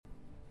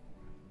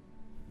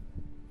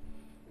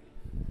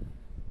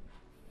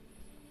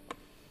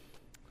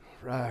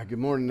Right. Good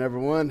morning,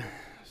 everyone.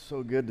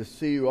 So good to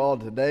see you all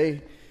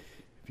today.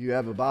 If you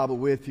have a Bible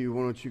with you,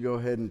 why don't you go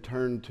ahead and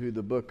turn to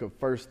the book of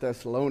 1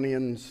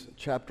 Thessalonians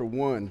chapter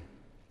 1.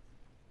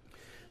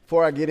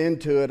 Before I get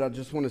into it, I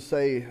just want to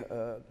say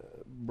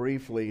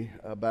briefly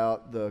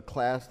about the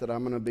class that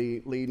I'm going to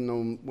be leading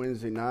on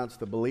Wednesday nights,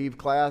 the Believe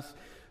class.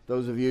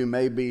 Those of you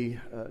may be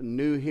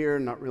new here,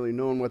 not really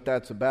knowing what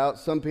that's about.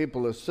 Some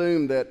people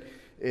assume that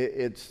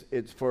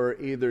it's for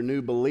either new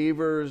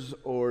believers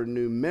or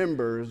new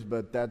members,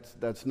 but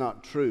that's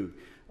not true.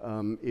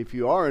 If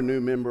you are a new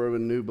member or a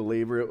new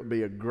believer, it would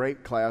be a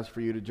great class for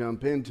you to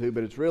jump into,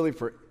 but it's really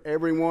for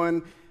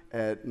everyone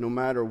at no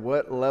matter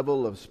what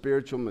level of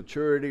spiritual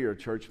maturity or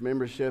church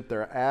membership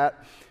they're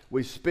at.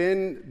 We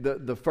spend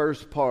the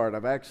first part.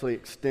 I've actually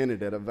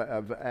extended it.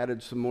 I've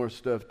added some more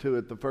stuff to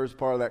it. The first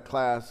part of that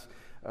class,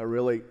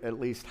 really at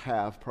least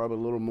half, probably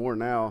a little more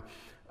now,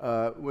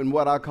 in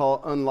what I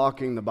call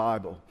unlocking the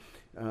Bible.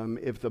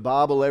 If the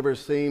Bible ever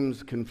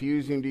seems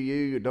confusing to you,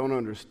 you don't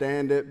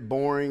understand it,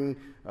 boring,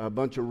 a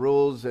bunch of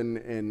rules and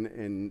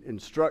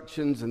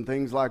instructions and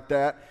things like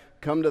that,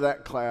 come to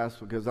that class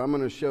because I'm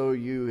going to show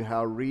you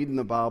how reading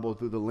the Bible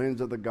through the lens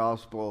of the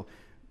gospel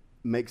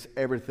makes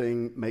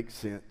everything make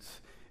sense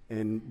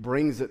and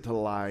brings it to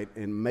light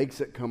and makes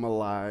it come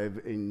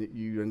alive, and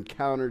you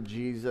encounter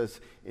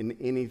Jesus in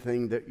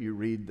anything that you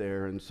read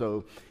there. And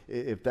so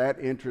if that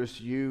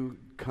interests you,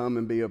 come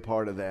and be a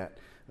part of that.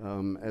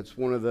 It's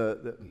one of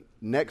the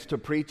next to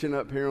preaching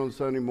up here on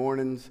Sunday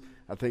mornings,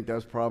 I think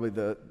that's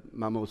probably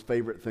my most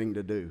favorite thing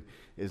to do,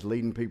 is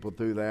leading people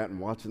through that and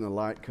watching the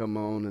light come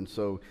on. And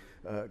so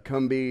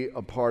come be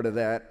a part of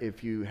that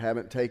if you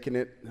haven't taken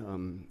it,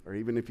 or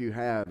even if you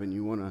have and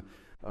you want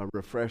a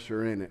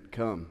refresher in it,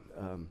 come.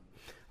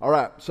 All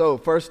right, so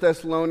 1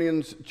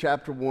 Thessalonians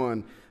chapter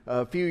 1.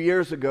 A few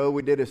years ago,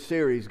 we did a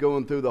series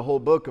going through the whole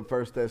book of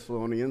 1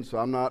 Thessalonians, so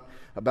I'm not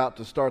about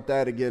to start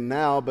that again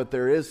now, but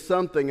there is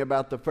something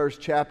about the first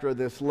chapter of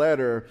this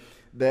letter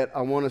that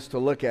I want us to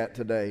look at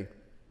today.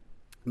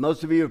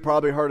 Most of you have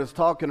probably heard us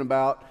talking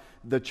about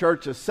the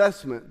church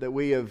assessment that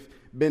we have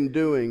been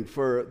doing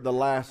for the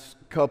last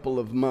couple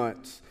of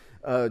months,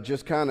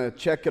 just kind of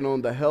checking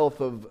on the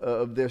health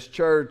of this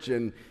church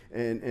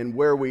and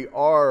where we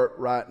are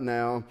right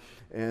now.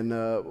 And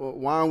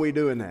why are we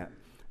doing that?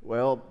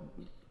 Well,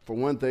 for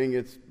one thing,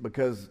 it's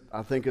because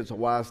I think it's a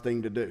wise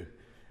thing to do.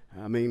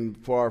 I mean,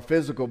 for our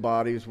physical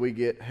bodies, we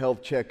get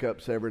health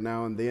checkups every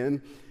now and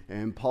then.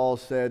 And Paul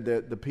said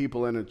that the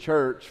people in a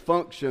church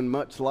function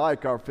much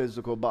like our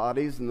physical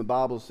bodies. And the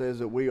Bible says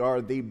that we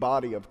are the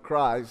body of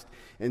Christ.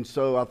 And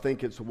so I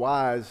think it's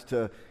wise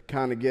to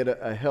kind of get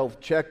a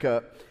health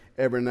checkup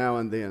every now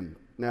and then.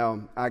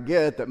 Now, I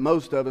get that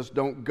most of us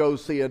don't go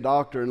see a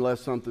doctor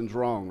unless something's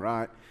wrong,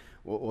 right?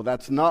 Well,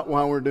 that's not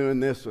why we're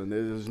doing this one.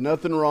 There's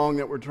nothing wrong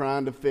that we're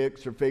trying to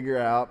fix or figure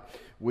out.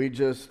 We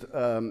just,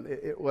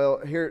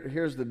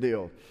 here's the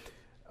deal.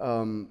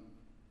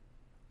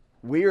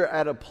 We are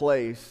at a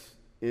place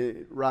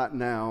right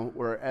now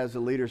where, as a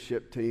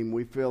leadership team,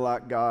 we feel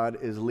like God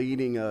is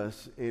leading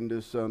us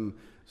into some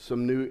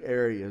new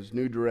areas,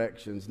 new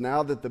directions.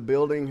 Now that the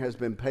building has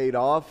been paid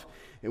off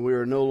and we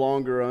are no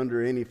longer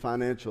under any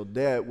financial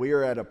debt, we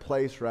are at a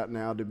place right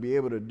now to be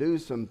able to do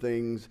some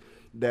things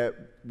that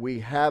we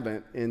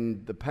haven't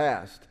in the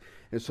past.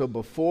 And so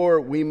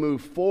before we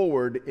move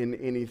forward in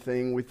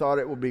anything, we thought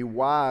it would be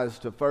wise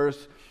to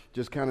first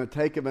just kind of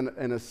take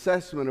an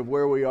assessment of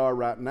where we are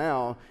right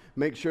now,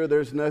 make sure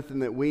there's nothing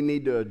that we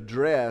need to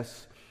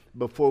address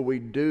before we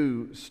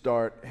do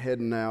start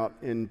heading out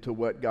into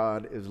what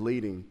God is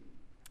leading.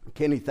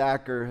 Kenny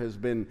Thacker has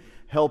been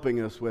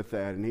helping us with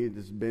that, and he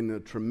has been a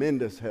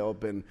tremendous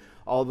help. And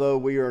although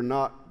we are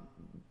not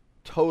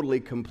totally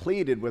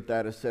completed with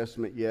that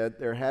assessment yet,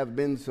 there have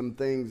been some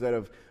things that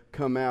have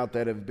come out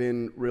that have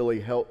been really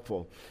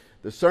helpful.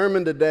 The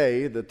sermon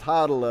today, the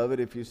title of it,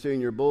 if you see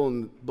in your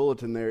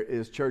bulletin there,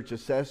 is Church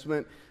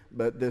Assessment,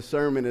 but this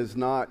sermon is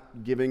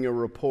not giving a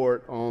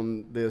report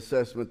on the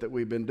assessment that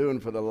we've been doing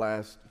for the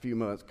last few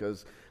months,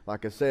 because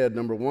like I said,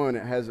 number one,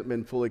 it hasn't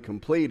been fully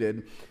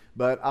completed.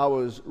 But I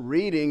was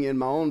reading in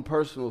my own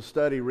personal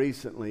study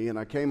recently, and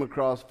I came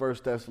across 1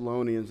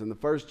 Thessalonians, and the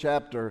first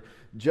chapter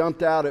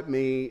jumped out at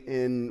me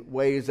in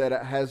ways that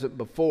it hasn't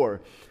before.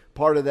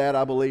 Part of that,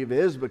 I believe,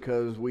 is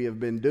because we have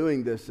been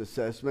doing this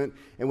assessment,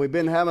 and we've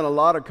been having a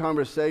lot of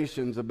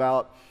conversations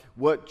about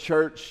what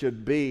church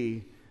should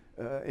be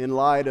in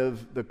light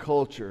of the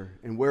culture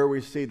and where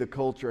we see the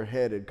culture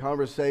headed.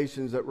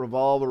 Conversations that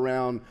revolve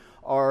around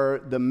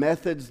are the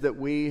methods that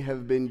we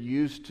have been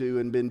used to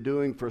and been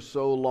doing for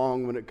so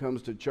long when it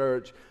comes to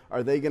church,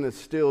 are they going to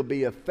still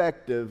be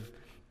effective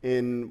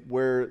in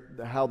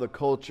how the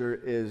culture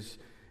is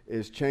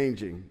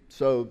changing?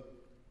 So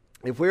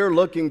if we're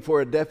looking for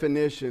a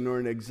definition or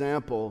an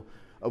example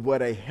of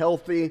what a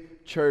healthy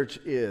church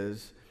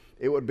is,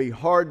 it would be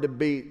hard to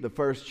beat the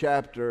first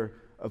chapter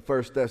of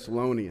 1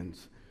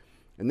 Thessalonians.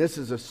 And this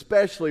is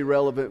especially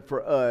relevant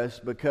for us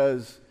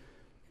because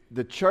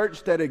the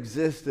church that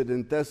existed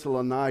in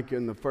Thessalonica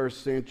in the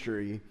first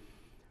century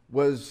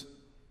was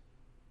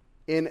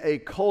in a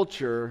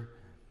culture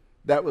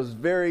that was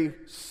very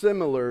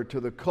similar to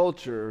the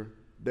culture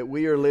that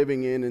we are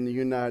living in the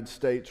United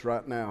States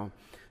right now.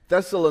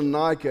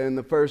 Thessalonica in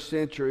the first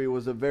century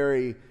was a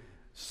very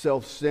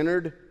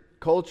self-centered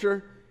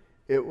culture.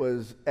 It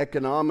was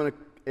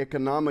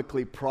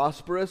economically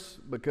prosperous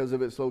because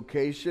of its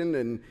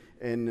location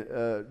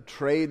and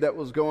trade that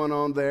was going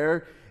on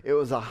there. It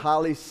was a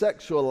highly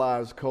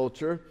sexualized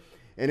culture,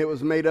 and it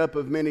was made up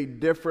of many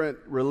different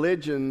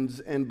religions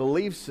and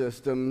belief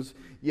systems,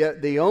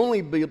 yet the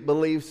only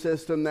belief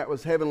system that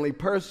was heavily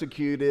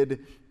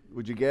persecuted,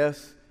 would you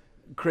guess?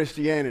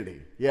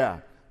 Christianity.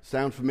 Yeah.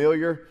 Sound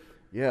familiar?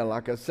 Yeah,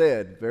 like I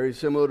said, very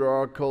similar to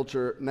our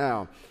culture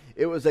now.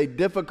 It was a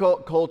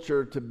difficult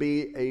culture to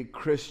be a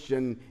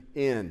Christian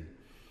in,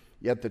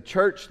 yet the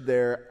church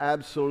there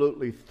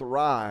absolutely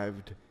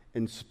thrived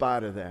in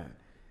spite of that.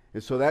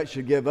 And so that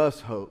should give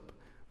us hope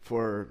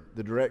for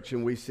the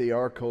direction we see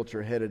our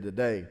culture headed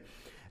today.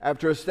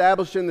 After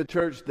establishing the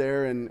church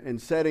there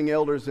and setting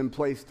elders in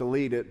place to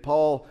lead it,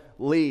 Paul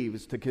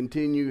leaves to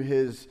continue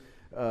his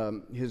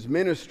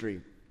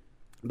ministry.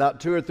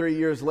 About 2 or 3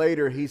 years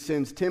later, he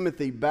sends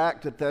Timothy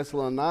back to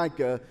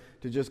Thessalonica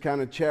to just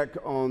kind of check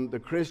on the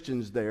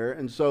Christians there.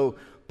 And so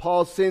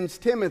Paul sends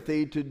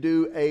Timothy to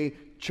do a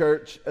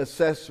church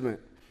assessment.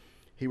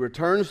 He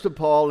returns to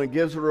Paul and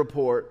gives a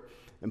report.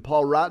 And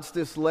Paul writes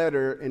this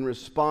letter in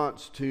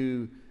response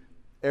to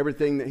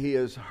everything that he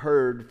has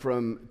heard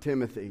from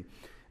Timothy.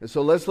 And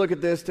so let's look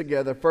at this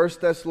together. 1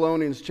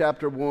 Thessalonians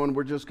chapter 1,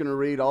 we're just going to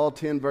read all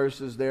 10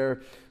 verses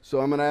there. So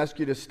I'm going to ask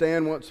you to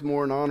stand once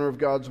more in honor of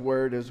God's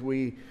word as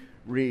we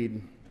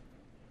read.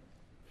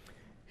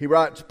 He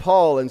writes,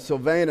 Paul and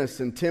Silvanus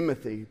and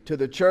Timothy, to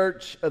the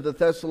church of the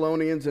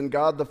Thessalonians and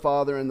God the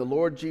Father and the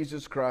Lord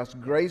Jesus Christ,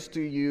 grace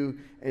to you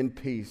and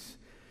peace.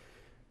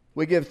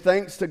 We give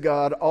thanks to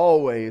God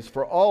always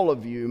for all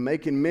of you,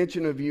 making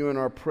mention of you in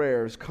our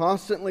prayers,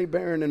 constantly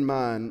bearing in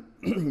mind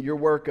your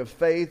work of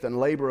faith and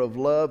labor of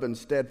love and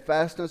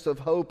steadfastness of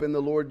hope in the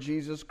Lord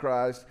Jesus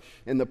Christ,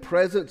 in the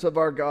presence of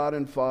our God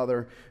and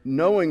Father,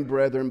 knowing,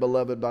 brethren,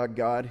 beloved by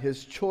God,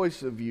 His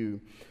choice of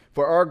you.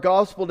 For our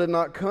gospel did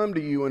not come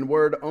to you in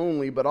word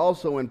only, but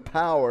also in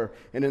power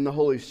and in the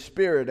Holy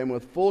Spirit and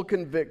with full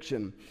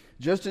conviction,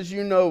 just as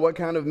you know what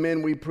kind of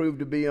men we proved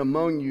to be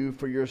among you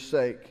for your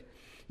sake.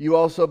 You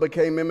also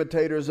became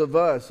imitators of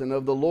us and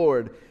of the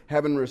Lord,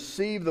 having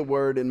received the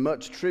word in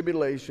much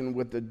tribulation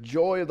with the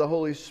joy of the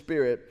Holy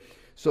Spirit,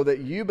 so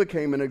that you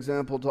became an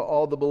example to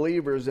all the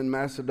believers in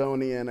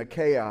Macedonia and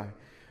Achaia.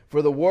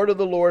 For the word of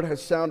the Lord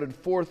has sounded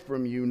forth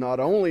from you, not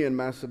only in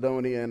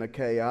Macedonia and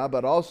Achaia,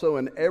 but also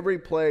in every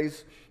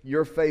place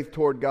your faith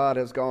toward God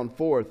has gone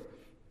forth,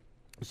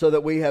 so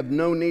that we have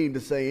no need to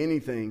say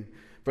anything.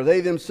 For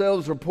they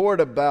themselves report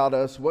about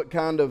us what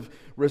kind of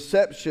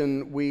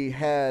reception we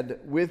had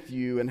with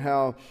you, and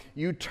how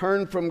you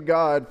turned to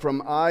God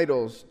from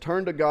idols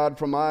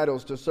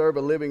to serve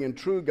a living and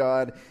true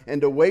God,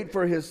 and to wait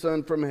for His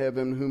Son from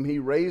heaven, whom He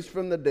raised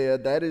from the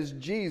dead, that is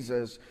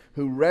Jesus,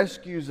 who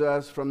rescues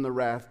us from the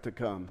wrath to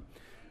come.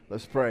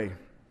 Let's pray.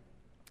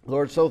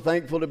 Lord, so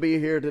thankful to be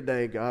here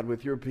today, God,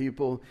 with your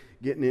people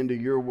getting into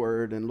your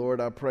word. And Lord,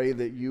 I pray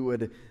that you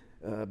would,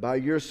 by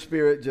your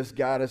Spirit, just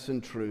guide us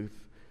in truth.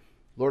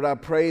 Lord, I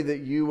pray that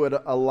you would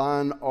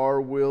align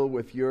our will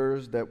with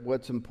yours, that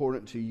what's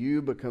important to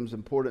you becomes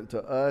important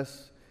to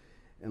us.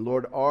 And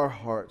Lord, our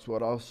hearts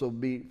would also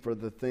beat for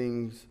the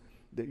things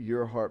that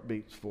your heart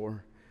beats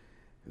for.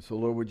 And so,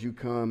 Lord, would you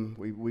come?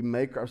 We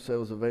make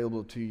ourselves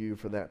available to you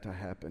for that to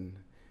happen.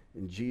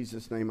 In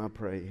Jesus' name I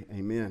pray.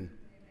 Amen.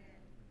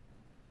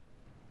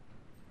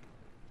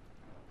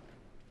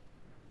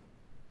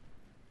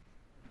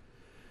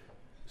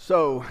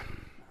 So,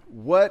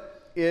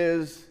 what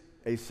is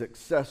a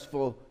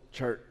successful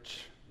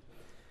church?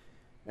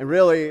 And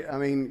really, I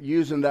mean,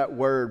 using that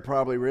word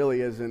probably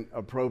really isn't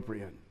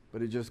appropriate,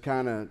 but it just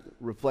kind of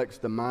reflects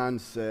the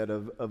mindset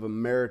of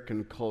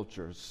American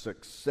culture,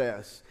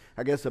 success.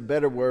 I guess a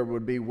better word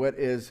would be, what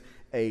is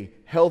a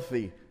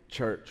healthy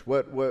church?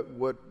 What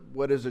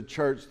is a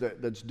church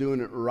that's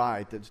doing it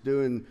right, that's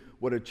doing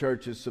what a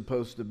church is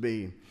supposed to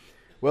be?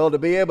 Well, to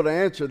be able to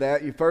answer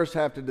that, you first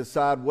have to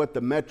decide what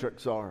the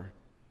metrics are.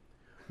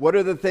 What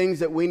are the things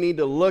that we need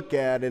to look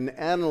at and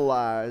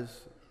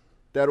analyze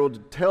that will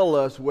tell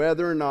us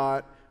whether or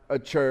not a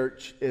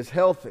church is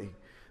healthy?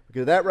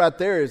 Because that right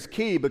there is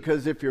key,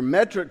 because if your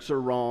metrics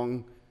are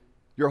wrong,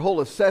 your whole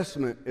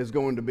assessment is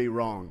going to be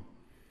wrong.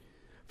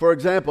 For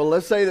example,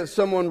 let's say that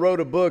someone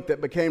wrote a book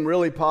that became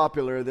really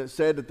popular that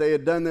said that they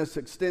had done this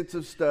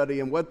extensive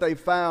study, and what they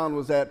found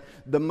was that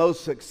the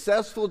most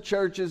successful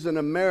churches in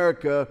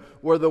America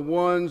were the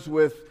ones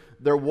with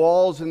their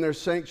walls and their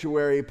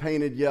sanctuary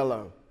painted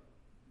yellow.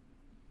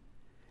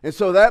 And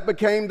so that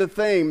became the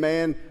thing,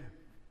 man.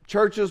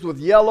 Churches with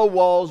yellow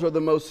walls are the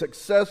most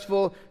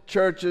successful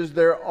churches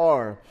there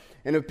are.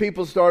 And if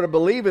people started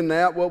believing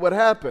that, what would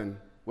happen?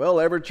 Well,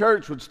 every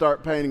church would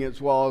start painting its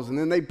walls, and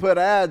then they'd put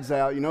ads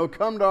out,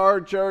 come to our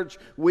church,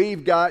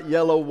 we've got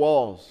yellow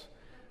walls.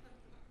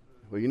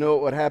 Well, you know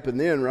what would happen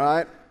then,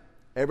 right?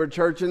 Every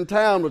church in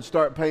town would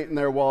start painting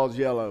their walls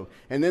yellow.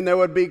 And then there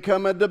would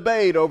become a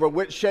debate over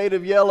which shade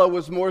of yellow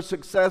was more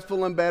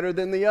successful and better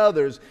than the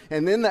others.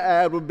 And then the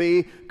ad would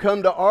be,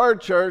 come to our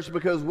church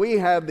because we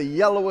have the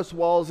yellowest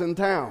walls in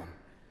town.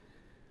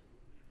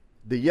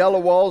 The yellow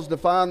walls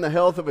define the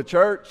health of a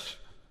church?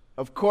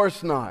 Of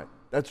course not.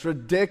 That's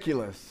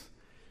ridiculous.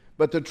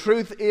 But the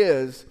truth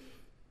is,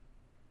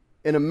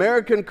 in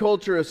American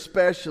culture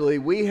especially,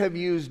 we have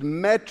used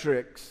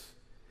metrics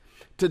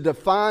to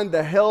define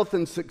the health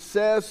and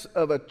success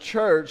of a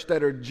church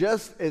that are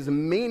just as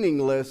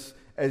meaningless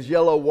as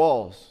yellow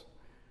walls.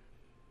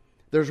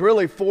 There's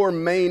really four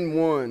main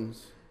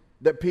ones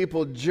that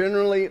people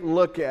generally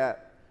look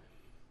at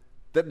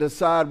that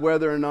decide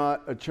whether or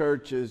not a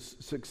church is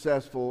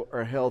successful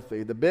or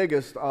healthy. The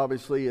biggest,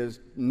 obviously, is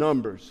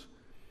numbers.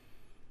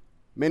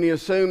 Many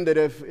assume that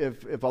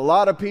if a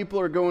lot of people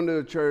are going to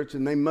a church,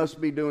 then they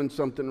must be doing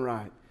something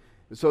right.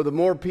 And so the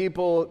more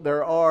people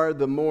there are,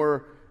 the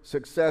more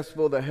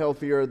successful, the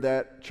healthier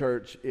that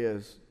church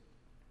is.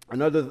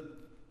 Another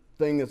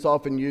thing that's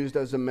often used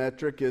as a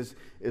metric is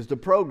the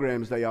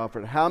programs they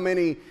offer. How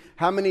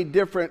many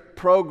different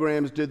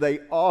programs do they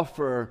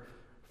offer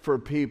for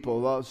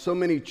people? So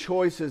many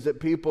choices that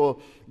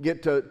people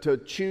get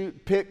to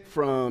pick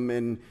from,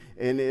 and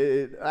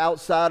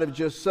outside of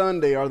just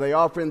Sunday, are they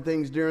offering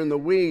things during the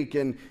week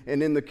and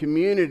in the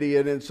community?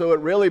 And so it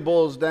really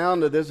boils down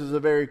to, this is a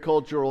very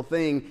cultural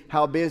thing,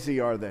 how busy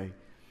are they?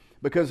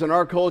 Because in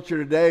our culture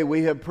today,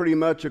 we have pretty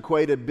much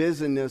equated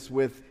busyness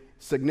with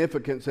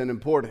significance and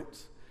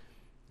importance.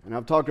 And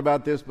I've talked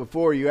about this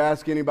before. You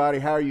ask anybody,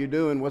 how are you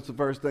doing? What's the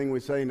first thing we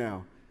say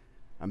now?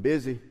 I'm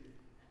busy.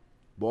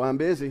 Boy, I'm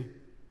busy.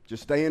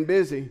 Just staying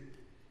busy.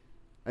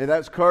 And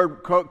that's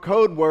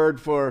code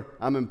word for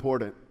I'm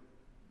important.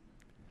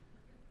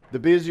 The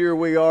busier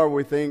we are,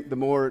 we think, the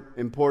more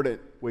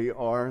important we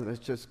are. That's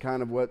just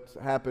kind of what's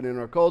happened in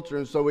our culture.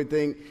 And so we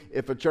think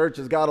if a church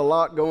has got a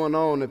lot going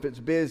on, if it's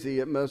busy,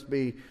 it must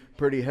be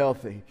pretty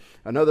healthy.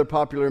 Another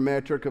popular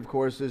metric, of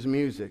course, is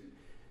music.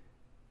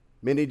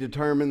 Many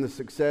determine the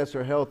success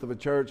or health of a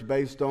church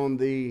based on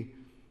the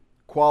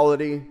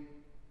quality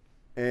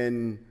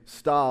and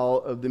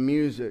style of the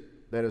music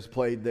that is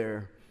played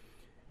there.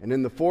 And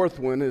then the fourth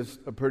one is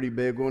a pretty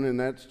big one, and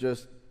that's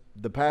just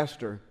the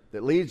pastor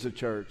that leads the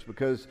church,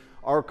 because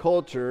our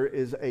culture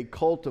is a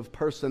cult of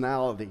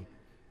personality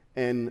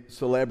and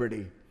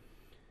celebrity.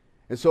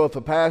 And so if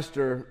a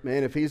pastor,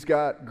 man, if he's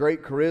got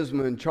great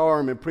charisma and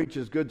charm and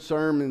preaches good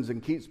sermons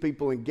and keeps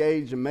people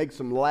engaged and makes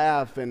them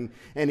laugh, and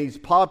he's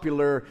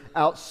popular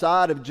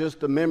outside of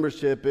just the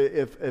membership,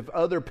 if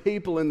other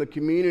people in the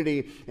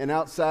community and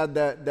outside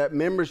that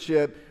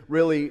membership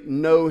really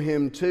know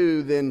him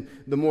too, then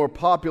the more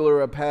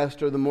popular a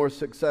pastor, the more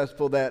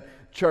successful that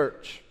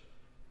church.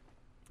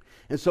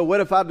 And so what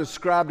if I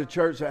described a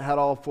church that had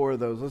all four of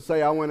those? Let's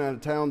say I went out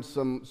of town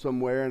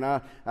somewhere, and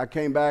I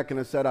came back and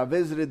I said, I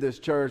visited this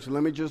church.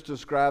 Let me just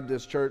describe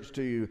this church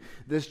to you.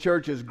 This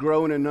church is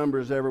growing in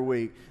numbers every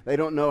week. They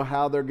don't know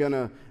how they're going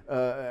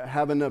to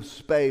have enough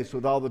space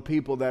with all the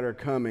people that are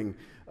coming.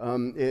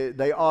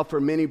 They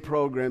offer many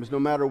programs. No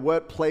matter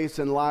what place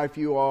in life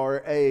you are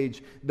or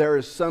age, there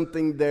is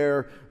something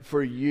there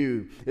for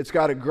you. It's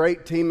got a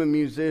great team of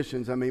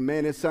musicians. I mean,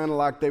 man, it sounded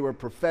like they were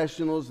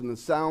professionals, and the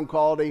sound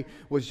quality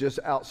was just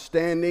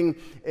outstanding.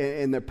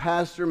 And the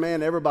pastor,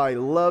 man, everybody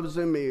loves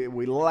him.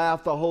 We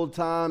laugh the whole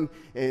time.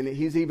 And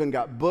he's even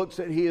got books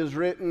that he has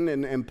written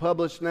and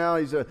published now.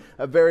 He's a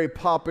very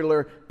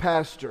popular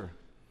pastor.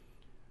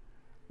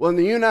 Well, in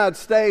the United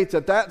States,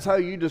 if that's how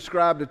you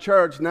describe the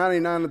church,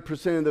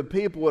 99% of the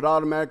people would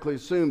automatically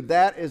assume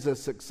that is a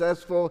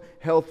successful,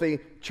 healthy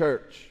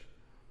church.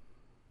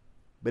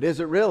 But is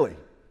it really?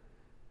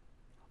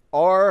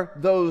 Are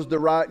those the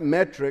right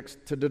metrics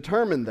to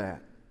determine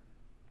that?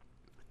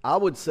 I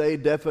would say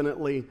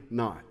definitely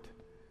not.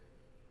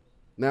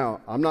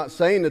 Now, I'm not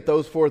saying that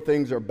those four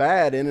things are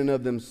bad in and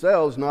of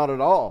themselves, not at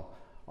all.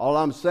 All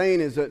I'm saying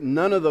is that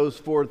none of those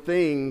four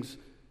things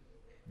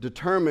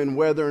determine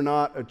whether or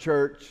not a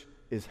church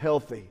is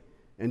healthy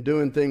and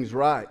doing things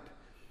right.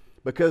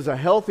 Because a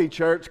healthy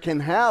church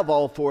can have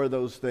all four of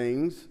those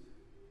things,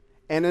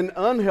 and an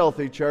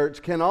unhealthy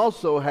church can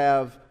also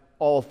have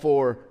all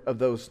four of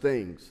those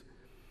things.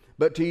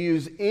 But to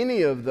use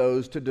any of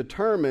those to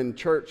determine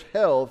church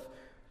health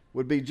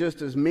would be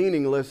just as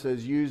meaningless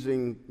as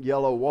using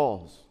yellow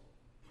walls.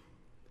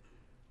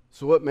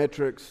 So what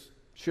metrics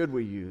should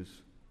we use?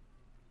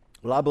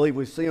 Well, I believe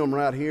we see them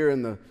right here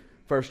in the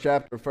first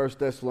chapter of 1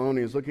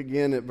 Thessalonians. Look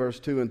again at verse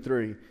 2 and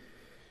 3.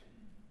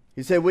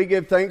 He said, we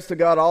give thanks to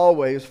God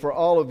always for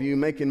all of you,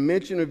 making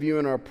mention of you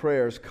in our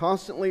prayers,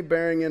 constantly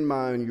bearing in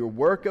mind your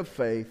work of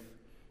faith,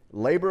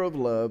 labor of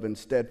love, and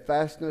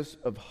steadfastness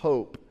of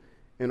hope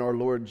in our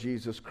Lord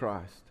Jesus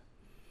Christ.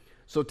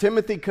 So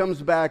Timothy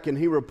comes back and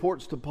he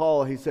reports to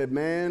Paul. He said,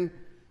 man,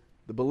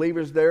 the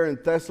believers there in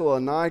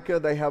Thessalonica,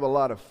 they have a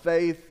lot of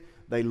faith.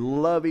 They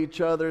love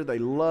each other. They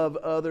love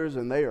others,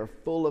 and they are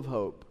full of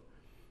hope.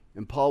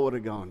 And Paul would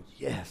have gone,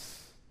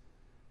 yes,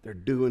 they're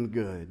doing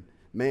good.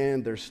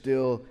 man, they're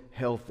still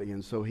healthy.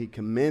 And so he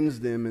commends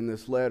them in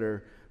this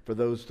letter for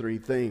those three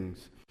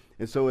things.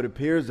 And so it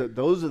appears that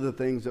those are the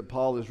things that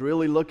Paul is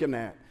really looking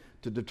at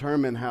to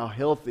determine how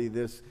healthy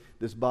this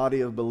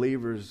body of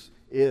believers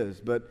is.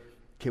 But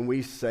can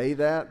we say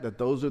that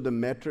those are the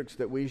metrics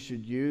that we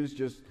should use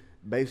just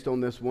based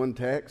on this one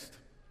text?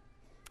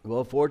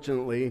 Well,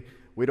 fortunately,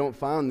 we don't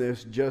find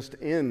this just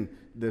in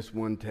this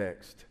one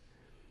text.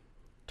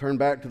 Turn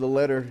back to the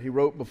letter he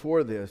wrote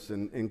before this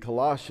in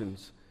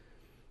Colossians.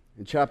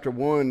 In chapter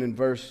 1, in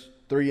verse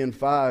 3 and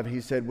 5, he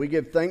said, "We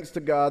give thanks to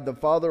God, the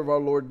Father of our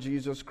Lord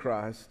Jesus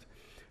Christ,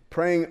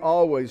 praying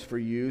always for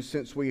you,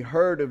 since we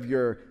heard of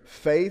your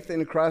faith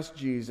in Christ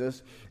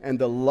Jesus and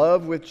the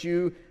love which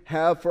you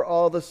have for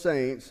all the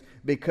saints,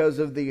 because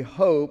of the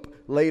hope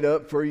laid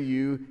up for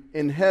you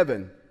in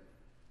heaven."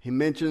 He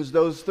mentions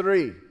those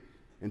three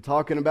and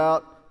talking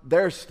about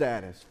their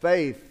status: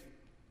 faith,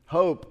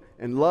 hope,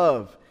 and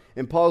love.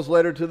 In Paul's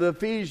letter to the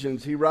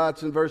Ephesians, he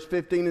writes in verse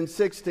 15 and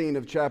 16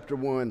 of chapter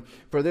 1,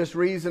 "For this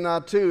reason I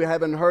too,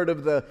 having heard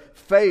of the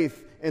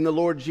faith in the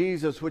Lord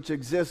Jesus which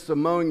exists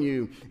among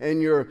you,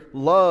 and your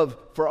love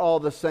for all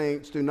the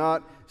saints, do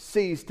not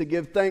cease to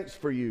give thanks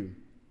for you."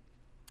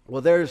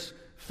 Well, there's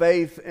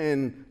faith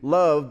and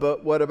love,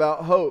 but what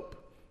about hope?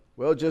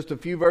 Well, just a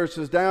few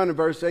verses down in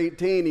verse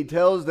 18, he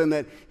tells them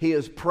that he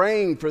is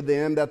praying for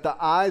them, that the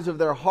eyes of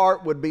their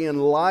heart would be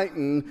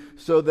enlightened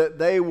so that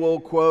they will,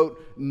 quote,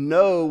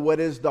 "know what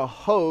is the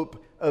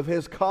hope of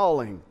his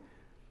calling."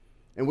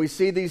 And we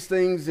see these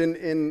things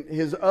in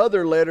his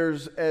other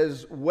letters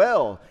as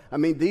well. I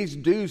mean, these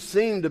do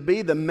seem to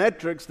be the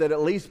metrics that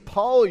at least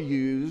Paul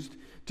used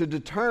to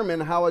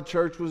determine how a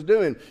church was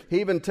doing. He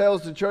even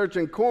tells the church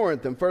in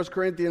Corinth in 1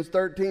 Corinthians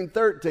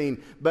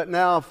 13:13, "But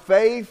now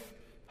faith,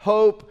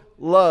 hope,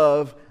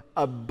 love,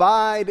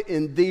 abide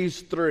in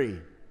these three."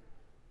 He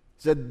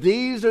said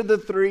these are the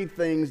three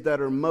things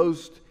that are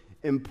most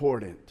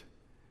important.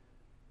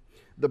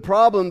 The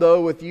problem,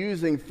 though, with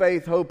using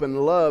faith, hope,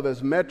 and love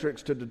as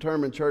metrics to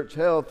determine church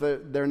health,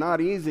 they're not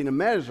easy to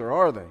measure,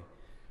 are they?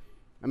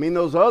 I mean,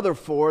 those other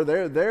four,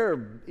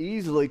 they're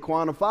easily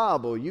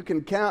quantifiable. You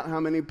can count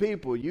how many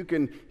people. You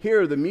can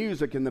hear the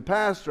music and the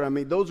pastor. I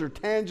mean, those are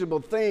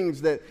tangible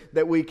things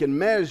that we can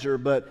measure,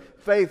 but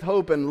faith,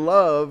 hope, and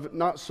love,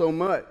 not so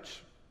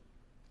much.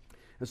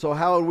 And so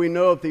how would we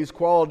know if these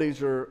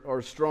qualities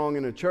are strong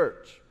in a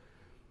church?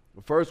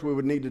 Well, first, we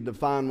would need to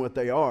define what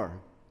they are.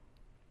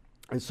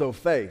 And so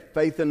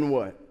faith in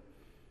what?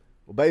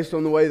 Well, based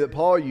on the way that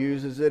Paul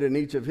uses it in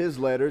each of his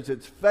letters,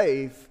 it's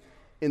faith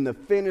in the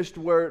finished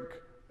work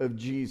of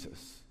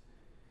Jesus.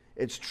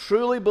 It's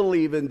truly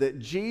believing that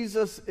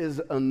Jesus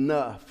is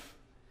enough,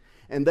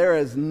 and there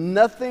is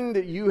nothing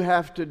that you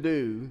have to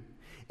do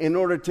in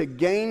order to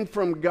gain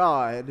from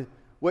God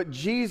what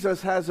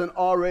Jesus hasn't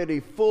already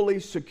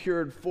fully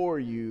secured for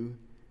you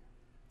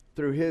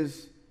through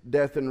his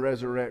death and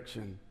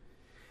resurrection.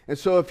 And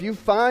so if you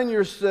find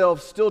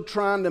yourself still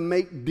trying to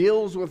make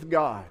deals with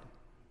God,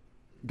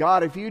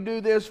 God, if you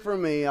do this for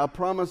me, I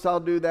promise I'll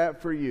do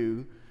that for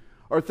you,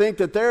 or think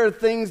that there are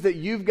things that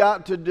you've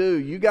got to do,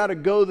 you got to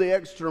go the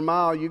extra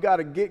mile, you got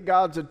to get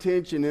God's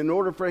attention in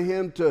order for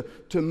him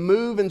to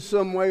move in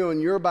some way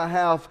on your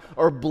behalf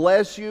or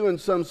bless you in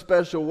some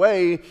special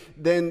way,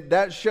 then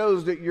that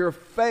shows that your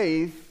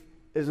faith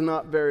is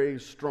not very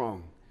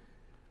strong.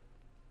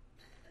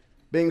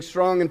 Being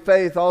strong in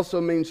faith also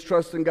means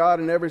trusting God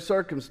in every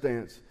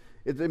circumstance.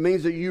 It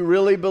means that you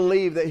really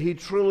believe that he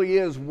truly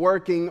is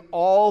working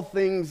all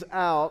things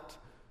out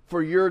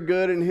for your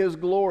good and his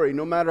glory,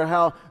 no matter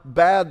how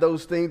bad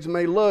those things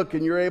may look,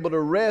 and you're able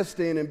to rest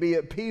in and be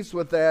at peace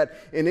with that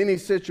in any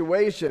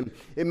situation.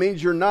 It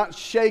means you're not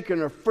shaken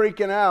or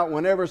freaking out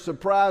whenever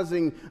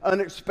surprising,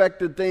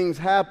 unexpected things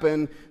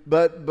happen,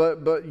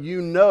 but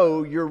you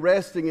know you're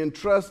resting and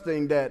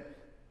trusting that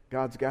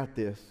God's got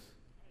this,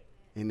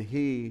 and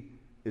he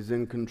is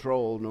in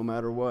control no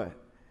matter what.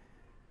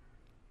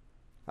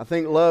 I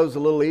think love's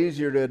a little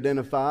easier to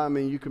identify. I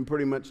mean, you can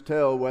pretty much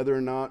tell whether or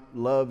not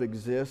love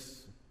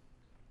exists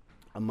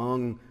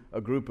among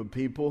a group of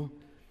people.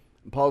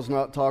 Paul's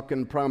not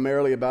talking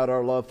primarily about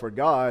our love for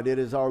God. It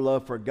is our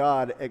love for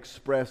God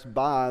expressed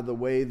by the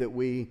way that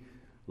we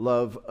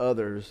love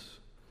others.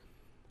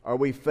 Are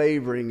we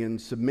favoring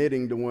and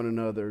submitting to one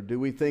another? Do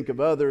we think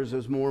of others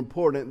as more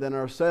important than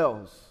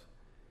ourselves?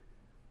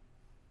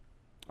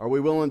 Are we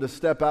willing to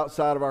step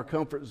outside of our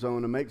comfort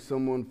zone and make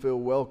someone feel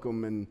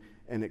welcome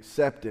and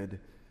accepted?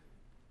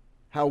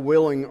 How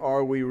willing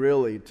are we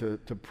really to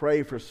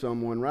pray for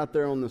someone right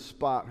there on the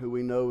spot who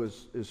we know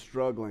is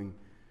struggling?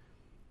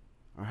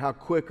 Or how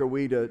quick are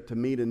we to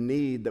meet a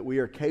need that we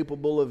are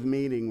capable of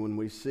meeting when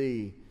we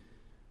see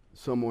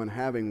someone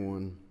having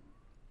one?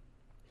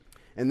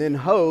 And then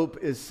hope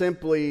is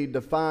simply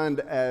defined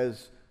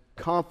as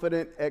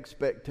confident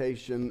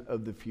expectation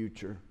of the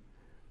future.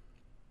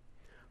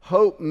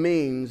 Hope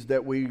means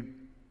that we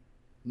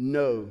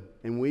know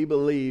and we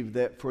believe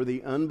that for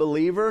the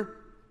unbeliever,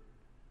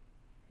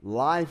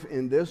 life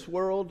in this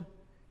world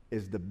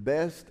is the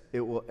best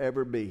it will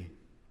ever be.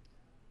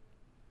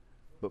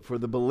 But for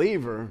the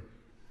believer,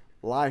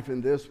 life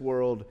in this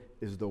world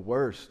is the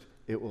worst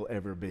it will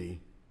ever be,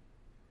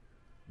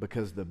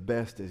 because the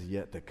best is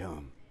yet to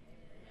come.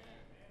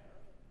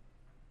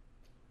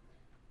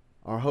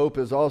 Our hope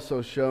is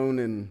also shown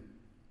in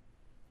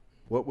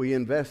what we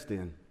invest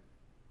in.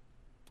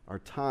 Our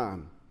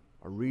time,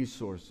 our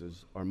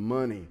resources, our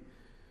money.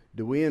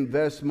 Do we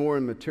invest more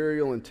in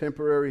material and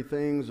temporary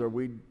things, or are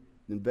we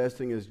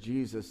investing, as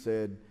Jesus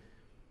said,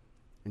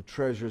 in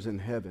treasures in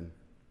heaven?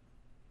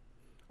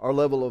 Our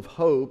level of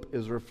hope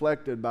is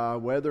reflected by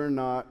whether or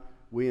not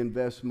we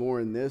invest more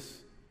in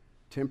this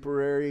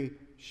temporary,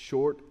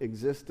 short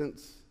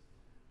existence,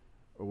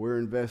 or we're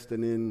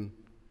investing in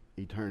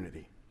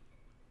eternity.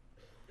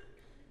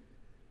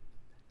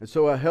 And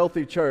so a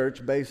healthy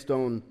church based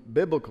on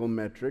biblical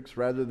metrics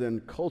rather than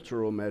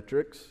cultural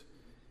metrics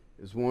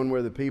is one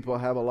where the people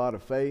have a lot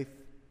of faith,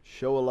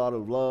 show a lot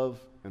of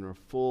love, and are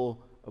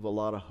full of a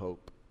lot of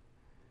hope.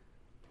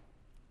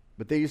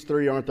 But these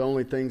three aren't the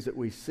only things that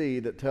we see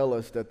that tell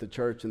us that the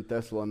church in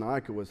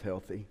Thessalonica was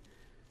healthy.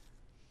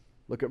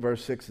 Look at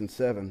verse 6 and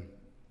 7. It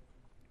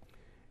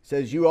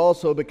says, "You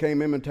also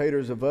became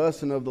imitators of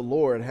us and of the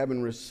Lord,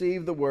 having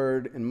received the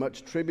word in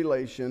much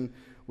tribulation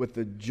with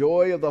the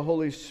joy of the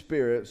Holy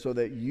Spirit, so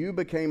that you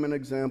became an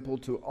example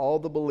to all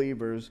the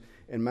believers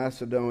in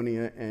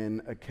Macedonia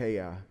and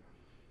Achaia."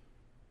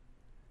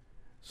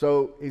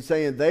 So he's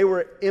saying they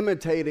were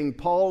imitating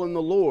Paul and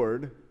the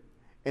Lord,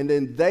 and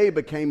then they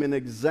became an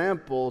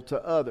example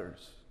to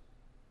others.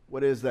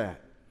 What is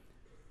that?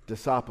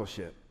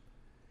 Discipleship.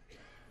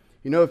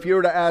 You know, if you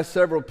were to ask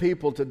several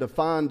people to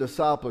define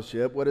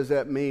discipleship, what does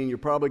that mean? You're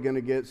probably going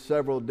to get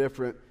several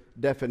different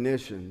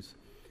definitions.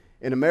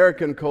 In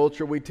American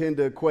culture, we tend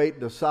to equate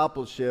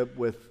discipleship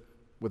with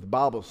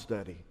Bible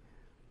study.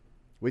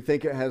 We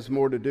think it has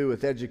more to do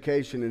with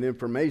education and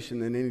information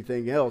than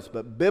anything else,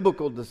 but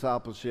biblical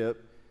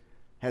discipleship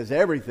has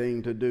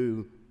everything to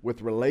do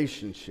with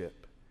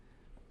relationship.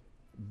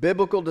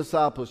 Biblical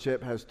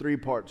discipleship has three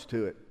parts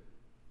to it.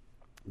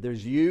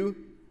 There's you,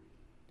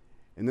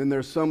 and then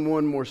there's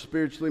someone more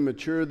spiritually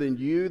mature than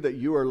you that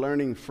you are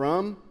learning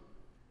from,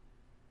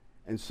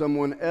 and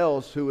someone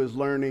else who is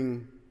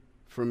learning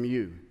from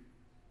you.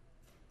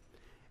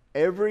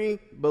 Every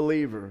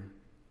believer,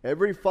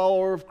 every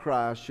follower of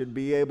Christ should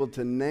be able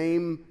to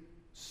name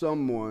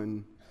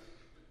someone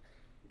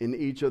in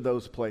each of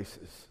those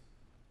places.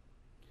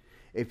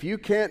 If you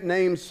can't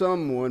name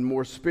someone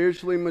more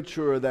spiritually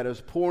mature that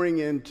is pouring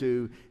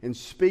into and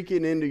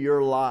speaking into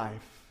your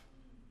life,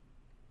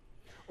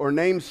 or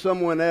name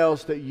someone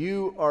else that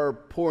you are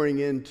pouring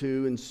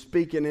into and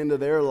speaking into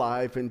their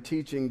life and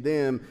teaching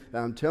them,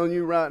 I'm telling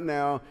you right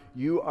now,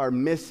 you are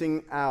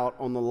missing out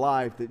on the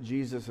life that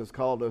Jesus has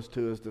called us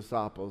to as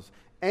disciples.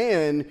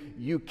 And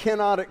you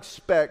cannot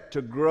expect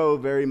to grow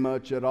very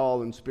much at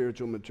all in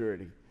spiritual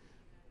maturity.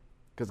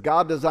 Because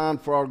God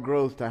designed for our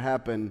growth to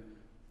happen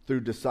through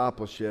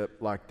discipleship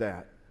like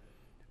that,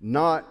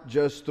 not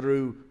just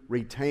through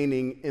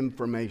retaining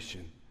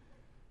information.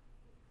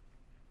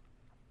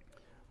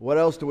 What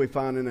else do we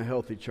find in a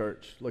healthy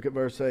church? Look at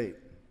verse 8. It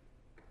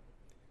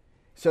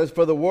says,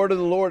 "For the word of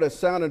the Lord has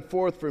sounded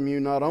forth from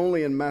you, not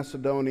only in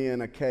Macedonia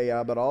and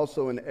Achaia, but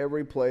also in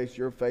every place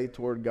your faith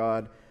toward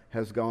God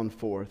has gone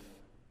forth."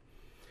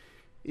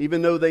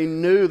 Even though they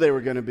knew they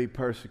were going to be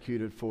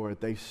persecuted for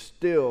it, they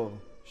still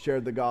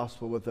shared the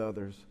gospel with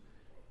others.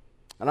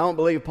 And I don't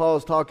believe Paul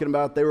is talking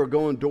about they were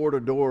going door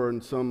to door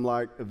in some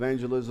like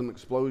evangelism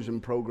explosion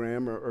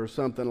program or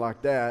something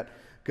like that.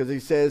 Because he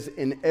says,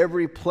 in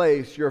every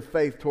place your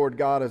faith toward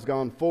God has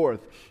gone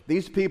forth.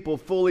 These people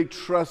fully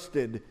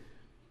trusted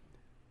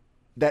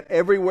that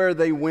everywhere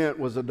they went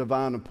was a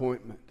divine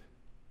appointment.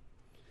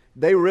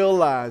 They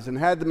realized and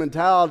had the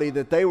mentality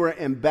that they were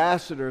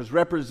ambassadors,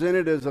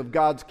 representatives of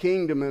God's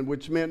kingdom, and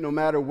which meant no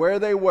matter where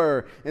they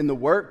were, in the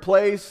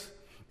workplace,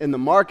 in the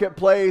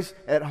marketplace,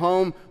 at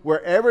home,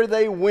 wherever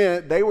they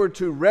went, they were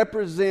to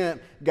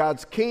represent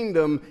God's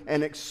kingdom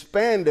and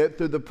expand it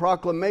through the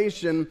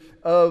proclamation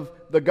of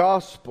the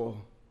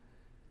gospel.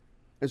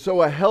 And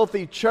so a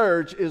healthy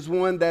church is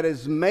one that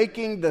is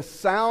making the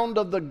sound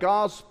of the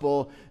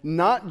gospel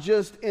not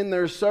just in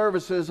their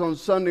services on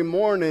Sunday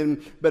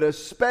morning, but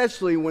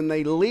especially when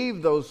they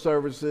leave those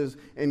services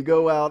and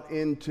go out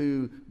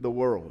into the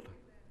world.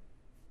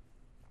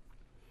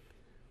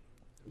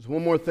 There's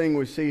one more thing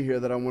we see here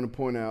that I want to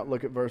point out.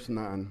 Look at verse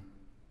 9.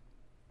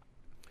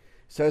 It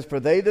says, "For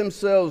they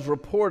themselves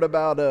report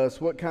about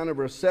us what kind of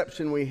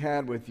reception we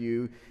had with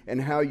you,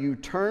 and how you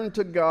turned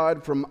to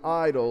God from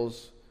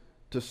idols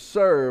to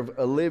serve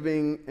a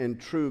living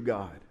and true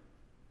God."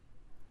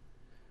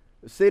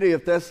 The city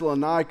of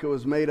Thessalonica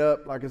was made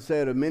up, like I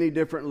said, of many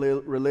different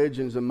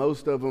religions, and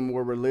most of them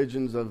were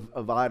religions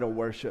of idol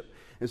worship.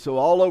 And so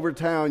all over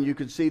town you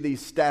could see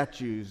these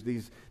statues,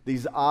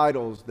 these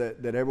idols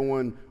that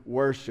everyone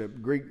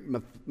worshiped. Greek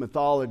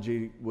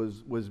mythology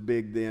was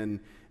big then.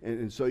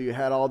 And so you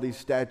had all these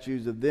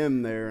statues of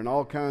them there, and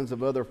all kinds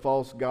of other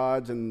false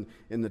gods in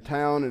the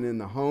town and in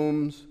the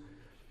homes.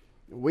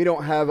 We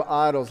don't have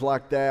idols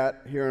like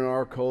that here in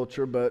our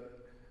culture,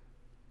 but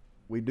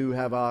we do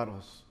have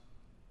idols.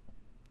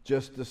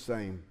 just the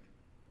same.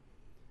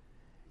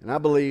 And I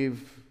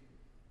believe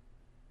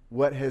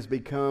what has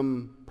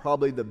become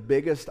probably the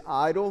biggest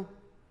idol,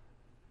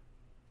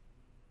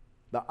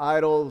 the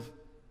idol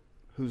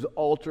whose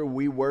altar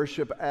we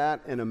worship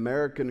at in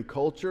American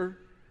culture,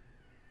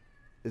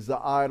 is the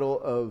idol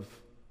of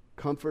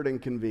comfort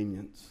and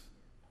convenience.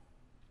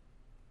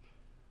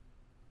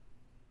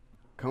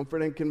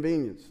 Comfort and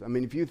convenience. I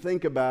mean, if you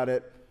think about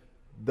it,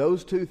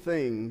 those two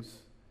things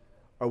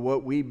are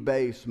what we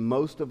base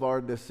most of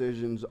our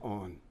decisions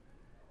on.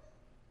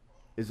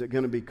 Is it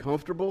going to be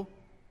comfortable?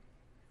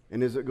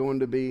 And is it going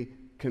to be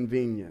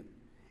convenient?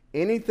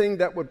 Anything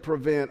that would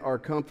prevent our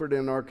comfort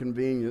and our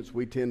convenience,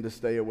 we tend to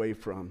stay away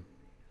from.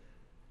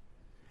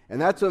 And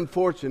that's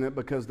unfortunate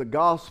because the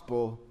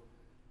gospel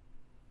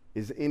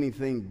is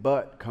anything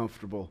but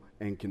comfortable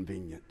and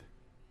convenient.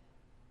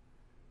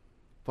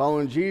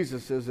 Following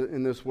Jesus is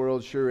in this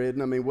world sure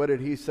isn't. I mean, what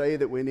did he say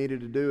that we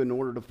needed to do in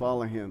order to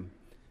follow him?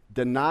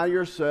 Deny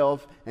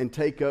yourself and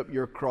take up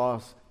your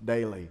cross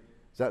daily.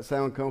 Does that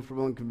sound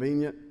comfortable and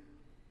convenient?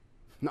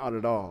 Not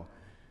at all.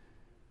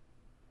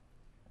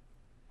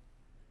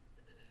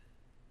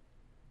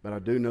 But I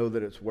do know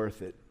that it's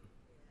worth it.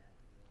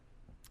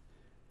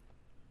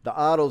 The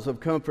idols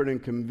of comfort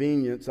and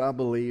convenience, I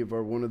believe,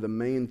 are one of the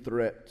main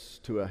threats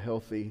to a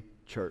healthy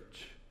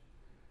church.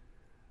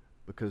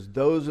 Because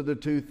those are the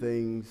two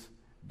things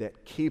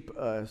that keep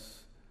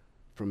us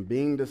from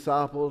being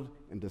discipled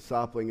and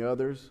discipling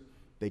others.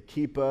 They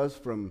keep us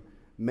from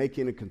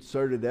making a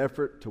concerted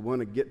effort to want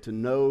to get to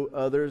know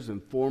others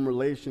and form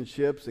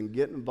relationships and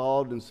get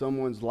involved in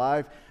someone's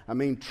life. I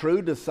mean,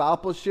 true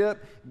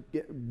discipleship,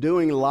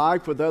 doing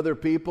life with other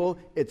people,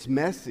 it's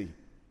messy.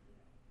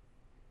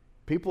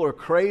 People are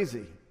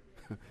crazy.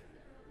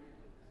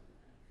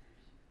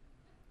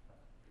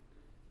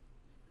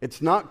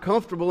 It's not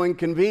comfortable and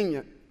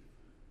convenient,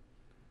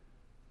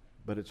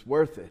 but it's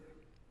worth it.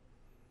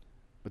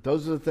 But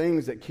those are the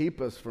things that keep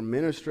us from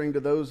ministering to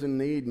those in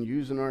need and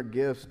using our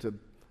gifts to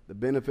the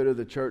benefit of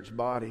the church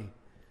body.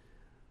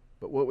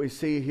 But what we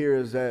see here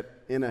is that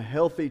in a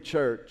healthy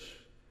church,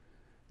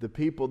 the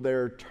people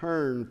there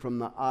turn from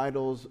the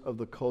idols of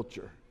the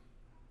culture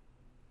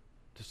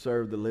to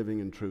serve the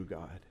living and true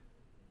God.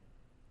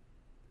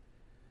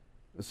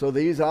 And so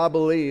these, I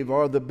believe,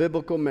 are the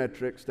biblical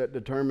metrics that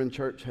determine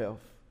church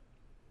health.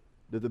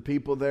 Do the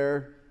people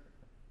there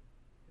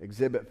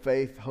exhibit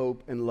faith,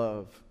 hope, and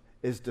love?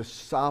 Is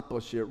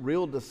discipleship,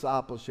 real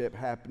discipleship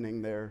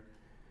happening there?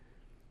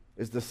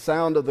 Is the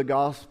sound of the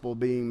gospel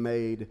being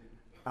made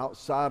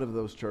outside of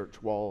those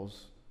church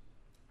walls?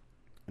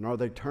 And are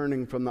they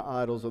turning from the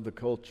idols of the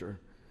culture?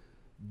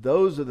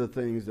 Those are the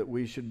things that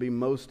we should be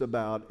most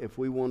about if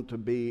we want to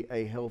be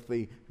a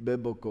healthy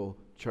biblical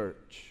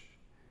church.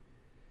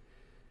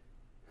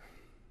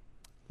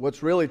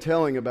 What's really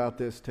telling about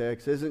this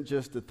text isn't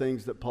just the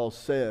things that Paul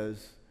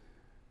says,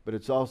 but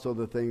it's also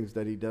the things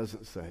that he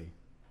doesn't say.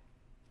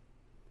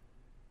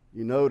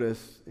 You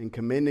notice, in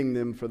commending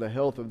them for the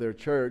health of their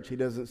church, he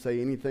doesn't say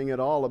anything at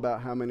all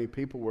about how many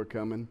people were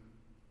coming,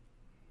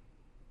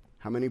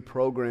 how many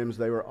programs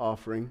they were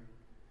offering,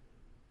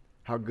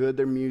 how good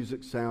their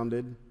music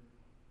sounded,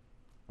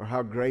 or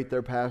how great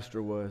their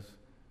pastor was.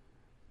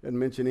 Doesn't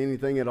mention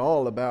anything at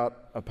all about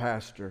a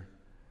pastor.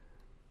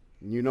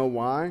 And you know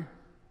why?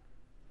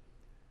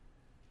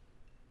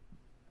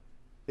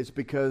 It's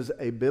because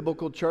a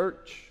biblical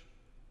church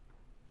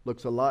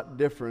looks a lot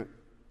different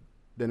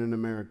than an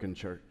American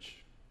church.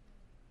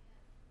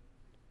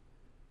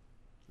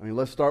 I mean,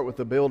 let's start with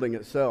the building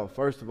itself.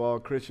 First of all,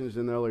 Christians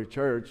in the early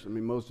church, I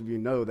mean, most of you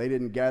know, they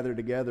didn't gather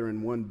together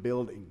in one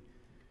building.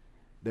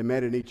 They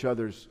met in each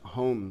other's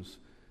homes.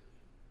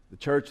 The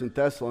church in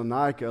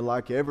Thessalonica,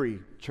 like every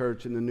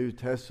church in the New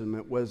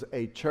Testament, was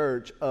a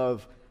church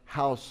of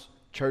house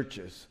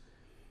churches.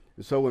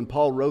 And so when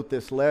Paul wrote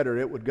this letter,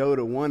 it would go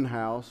to one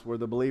house where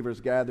the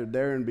believers gathered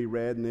there and be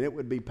read, and then it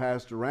would be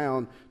passed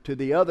around to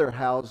the other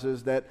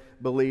houses that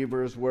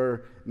believers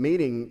were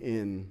meeting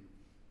in.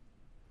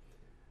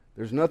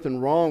 There's nothing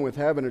wrong with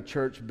having a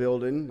church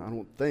building, I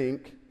don't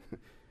think.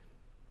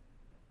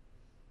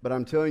 But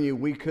I'm telling you,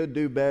 we could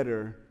do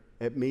better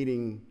at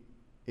meeting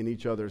in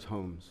each other's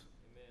homes.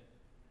 Amen.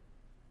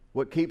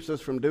 What keeps us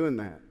from doing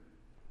that?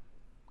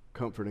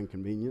 Comfort and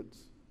convenience.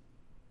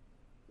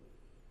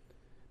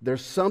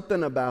 There's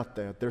something about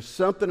that. There's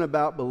something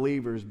about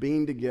believers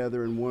being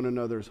together in one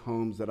another's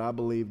homes that I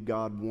believe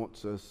God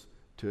wants us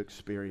to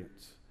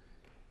experience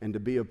and to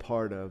be a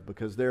part of,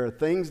 because there are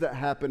things that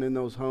happen in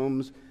those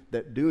homes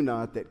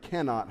that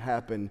cannot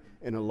happen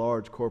in a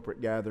large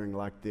corporate gathering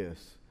like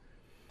this.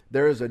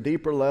 There is a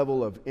deeper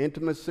level of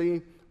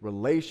intimacy,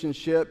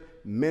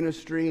 relationship,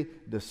 ministry,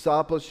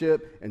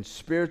 discipleship, and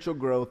spiritual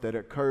growth that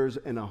occurs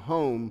in a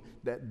home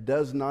that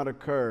does not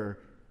occur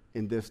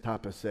in this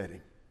type of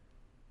setting.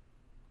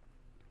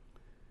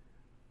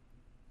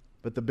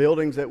 But the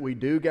buildings that we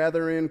do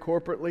gather in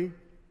corporately,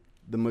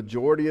 the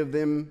majority of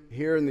them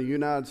here in the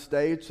United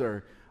States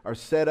are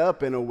set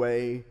up in a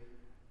way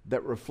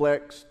that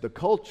reflects the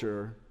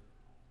culture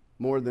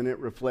more than it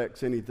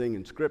reflects anything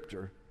in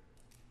Scripture.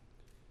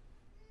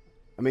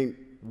 I mean,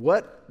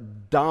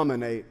 what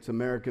dominates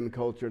American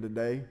culture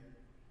today?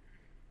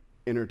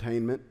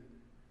 Entertainment.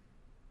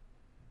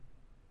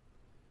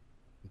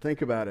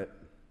 Think about it.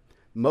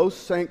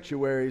 Most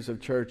sanctuaries of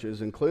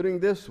churches,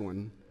 including this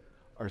one,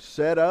 are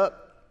set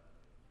up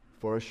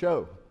for a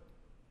show.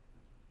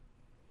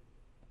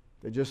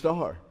 They just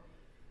are.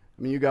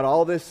 I mean, you got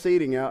all this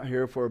seating out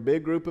here for a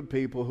big group of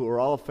people who are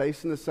all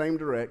facing the same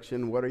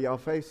direction. What are y'all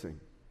facing?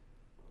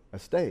 A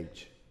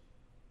stage.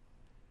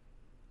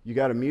 You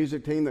got a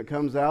music team that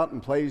comes out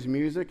and plays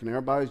music, and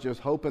everybody's just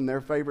hoping their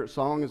favorite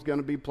song is going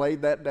to be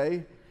played that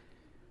day.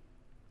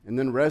 And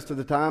then the rest of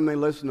the time they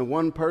listen to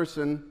one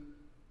person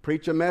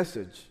preach a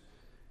message.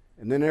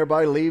 And then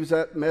everybody leaves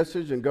that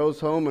message and goes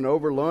home, and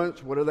over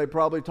lunch, what are they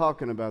probably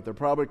talking about? They're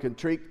probably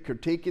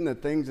critiquing the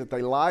things that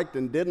they liked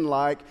and didn't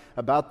like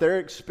about their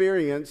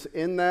experience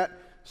in that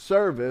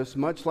service,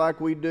 much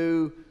like we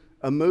do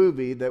a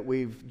movie that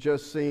we've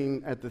just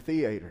seen at the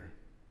theater.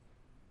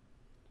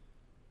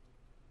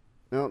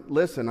 Now,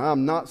 listen,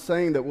 I'm not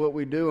saying that what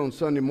we do on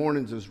Sunday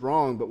mornings is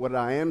wrong, but what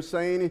I am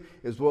saying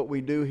is what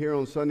we do here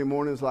on Sunday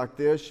mornings like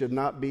this should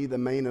not be the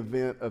main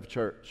event of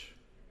church.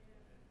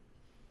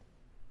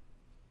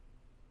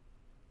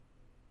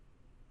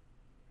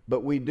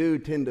 But we do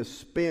tend to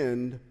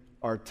spend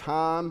our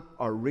time,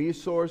 our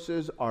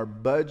resources, our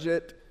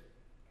budget,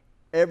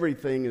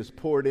 everything is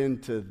poured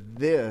into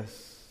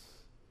this.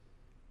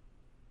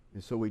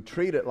 And so we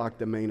treat it like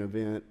the main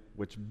event,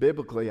 which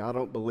biblically I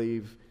don't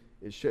believe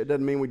it should. It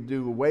doesn't mean we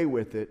do away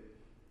with it.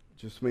 It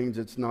just means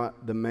it's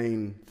not the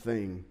main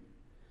thing.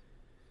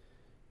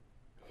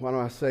 Why do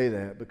I say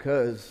that?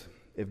 Because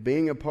if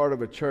being a part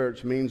of a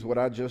church means what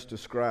I just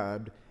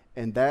described,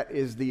 and that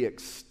is the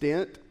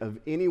extent of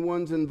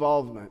anyone's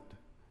involvement.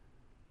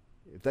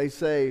 If they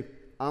say,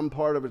 I'm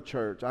part of a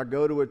church, I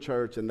go to a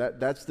church, and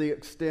that's the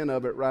extent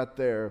of it right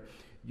there,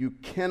 you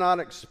cannot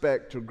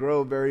expect to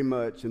grow very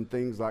much in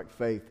things like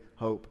faith,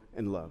 hope,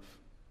 and love.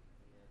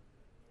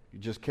 You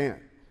just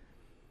can't.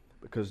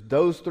 Because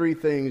those three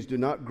things do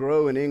not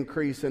grow and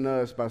increase in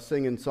us by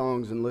singing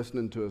songs and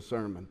listening to a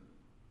sermon.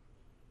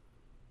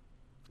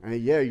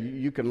 And yeah,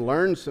 you can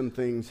learn some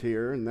things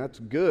here, and that's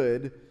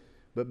good.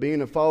 But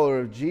being a follower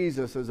of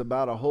Jesus is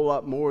about a whole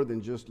lot more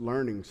than just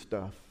learning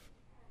stuff.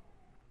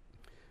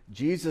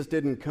 Jesus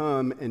didn't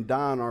come and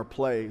die in our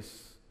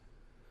place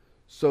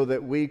so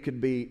that we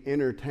could be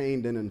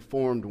entertained and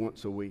informed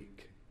once a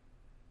week.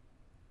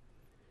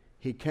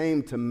 He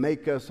came to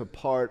make us a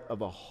part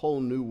of a whole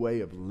new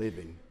way of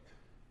living.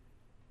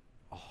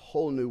 A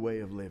whole new way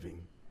of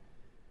living.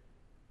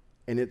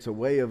 And it's a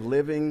way of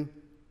living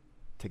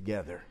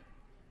together.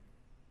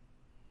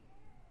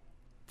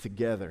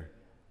 Together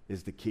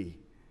is the key.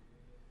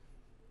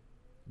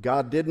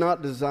 God did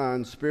not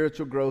design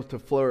spiritual growth to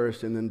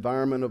flourish in the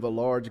environment of a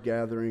large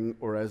gathering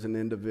or as an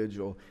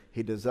individual.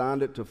 He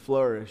designed it to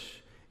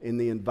flourish in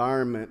the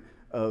environment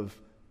of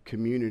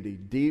community,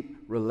 deep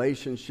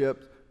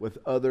relationships with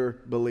other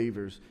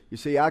believers. You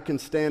see, I can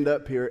stand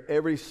up here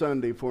every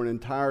Sunday for an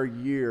entire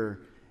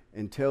year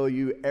and tell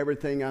you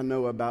everything I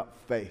know about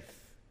faith.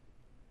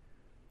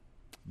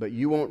 But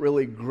you won't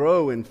really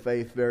grow in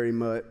faith very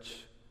much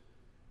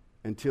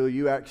until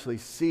you actually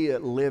see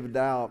it lived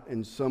out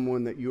in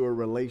someone that you are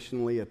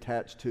relationally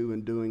attached to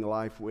and doing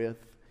life with.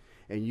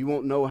 And you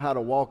won't know how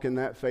to walk in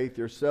that faith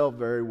yourself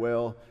very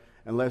well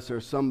unless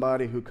there's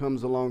somebody who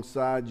comes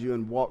alongside you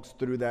and walks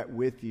through that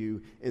with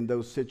you in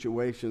those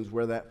situations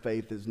where that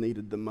faith is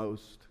needed the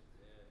most.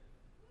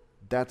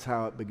 That's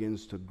how it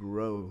begins to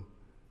grow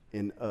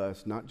in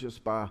us, not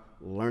just by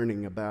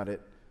learning about it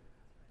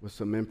with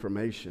some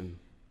information.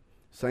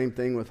 Same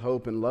thing with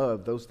hope and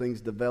love. Those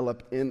things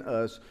develop in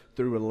us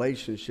through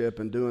relationship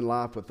and doing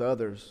life with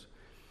others.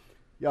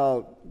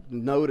 Y'all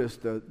notice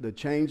the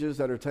changes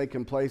that are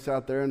taking place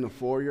out there in the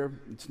foyer.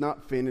 It's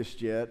not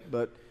finished yet,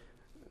 but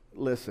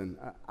listen,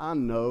 I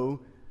know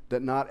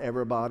that not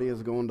everybody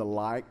is going to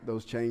like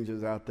those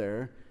changes out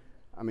there.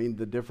 I mean,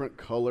 the different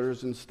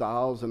colors and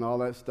styles and all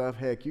that stuff.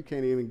 Heck, you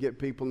can't even get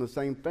people in the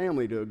same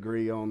family to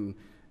agree on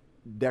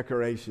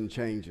decoration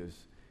changes.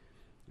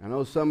 I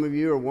know some of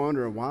you are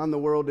wondering, why in the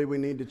world did we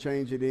need to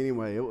change it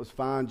anyway? It was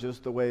fine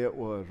just the way it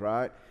was,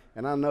 right?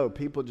 And I know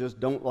people just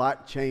don't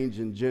like change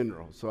in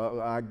general, so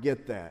I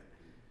get that.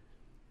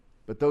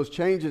 But those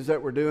changes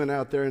that we're doing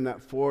out there in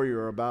that foyer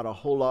are about a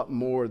whole lot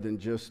more than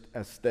just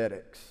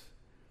aesthetics.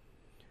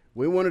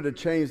 We wanted to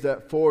change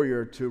that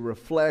foyer to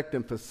reflect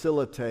and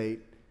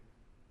facilitate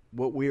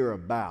what we are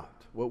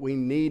about, what we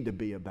need to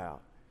be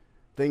about.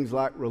 Things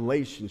like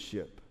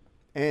relationship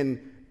and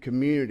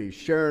community,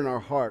 sharing our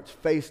hearts,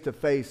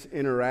 face-to-face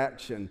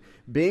interaction.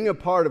 Being a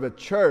part of a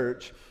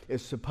church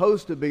is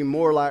supposed to be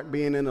more like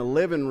being in a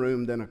living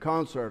room than a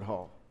concert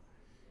hall.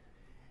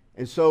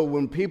 And so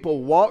when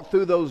people walk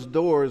through those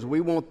doors,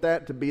 we want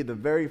that to be the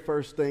very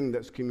first thing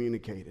that's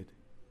communicated.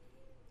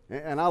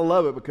 And I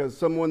love it because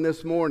someone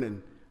this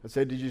morning, I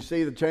said, did you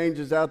see the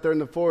changes out there in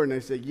the foyer? And they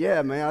said,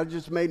 yeah, man, it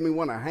just made me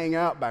want to hang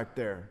out back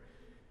there.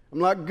 I'm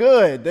like,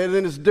 good.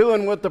 Then it's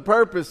doing what the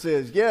purpose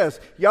is. Yes,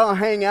 y'all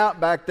hang out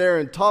back there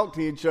and talk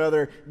to each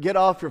other. Get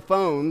off your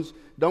phones.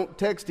 Don't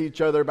text each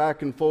other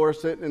back and forth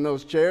sitting in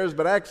those chairs,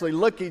 but actually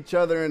look each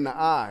other in the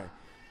eye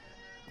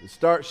and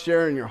start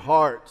sharing your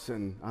hearts.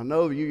 And I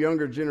know you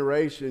younger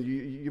generation,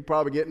 you're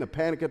probably getting a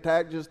panic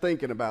attack just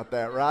thinking about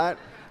that, right?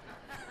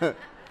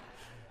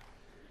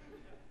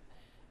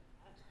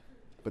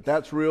 But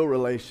that's real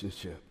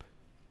relationship.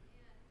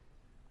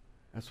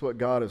 That's what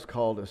God has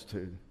called us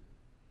to.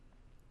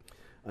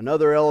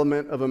 Another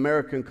element of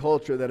American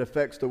culture that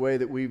affects the way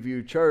that we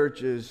view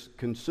church is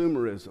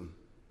consumerism.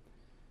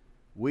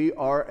 We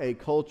are a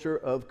culture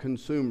of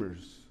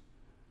consumers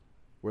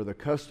where the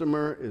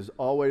customer is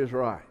always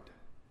right.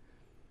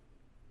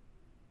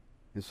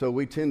 And so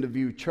we tend to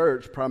view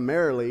church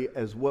primarily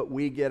as what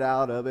we get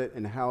out of it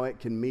and how it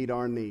can meet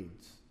our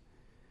needs.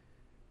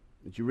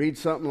 But you read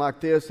something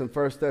like this in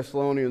 1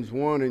 Thessalonians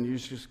 1 and you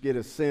just get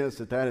a sense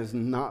that that is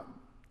not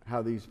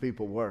how these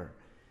people were.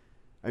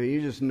 I mean,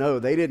 you just know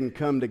they didn't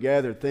come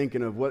together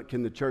thinking of what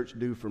can the church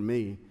do for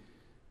me.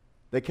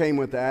 They came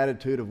with the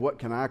attitude of what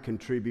can I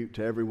contribute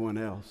to everyone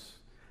else?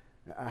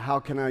 How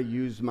can I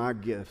use my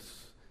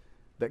gifts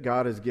that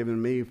God has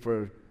given me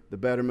for the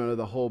betterment of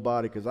the whole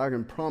body? Because I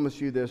can promise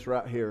you this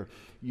right here.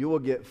 You will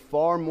get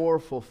far more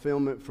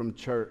fulfillment from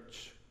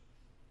church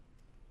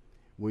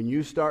when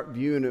you start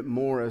viewing it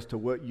more as to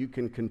what you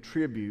can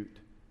contribute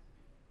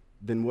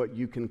than what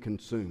you can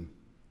consume.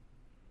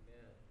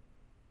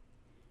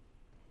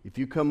 If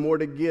you come more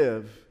to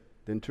give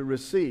than to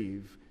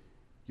receive,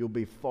 you'll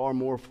be far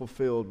more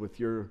fulfilled with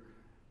your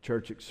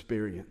church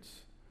experience.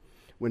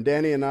 When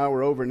Danny and I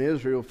were over in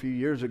Israel a few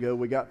years ago,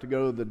 we got to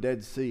go to the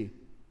Dead Sea.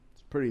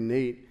 It's pretty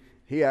neat.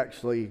 He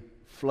actually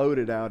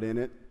floated out in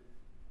it.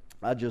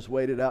 I just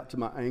waded out to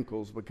my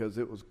ankles because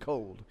it was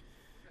cold.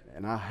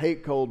 And I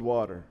hate cold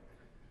water.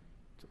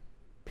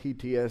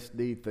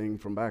 PTSD thing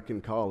from back in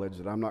college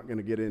that I'm not going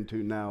to get into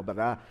now, but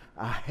I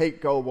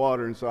hate cold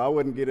water, and so I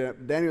wouldn't get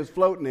in. Danny was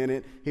floating in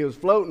it. He was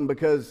floating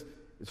because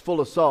it's full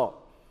of salt.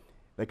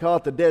 They call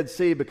it the Dead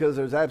Sea because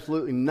there's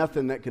absolutely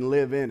nothing that can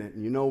live in it.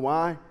 And you know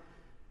why?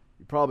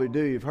 You probably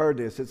do. You've heard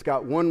this. It's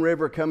got one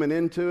river coming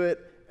into it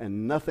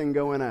and nothing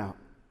going out.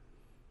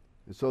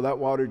 And so that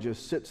water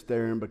just sits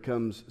there and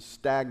becomes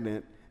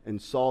stagnant and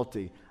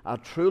salty. I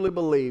truly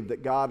believe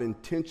that God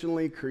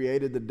intentionally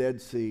created the Dead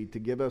Sea to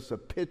give us a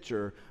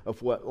picture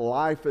of what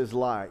life is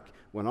like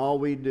when all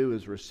we do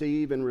is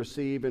receive and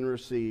receive and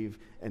receive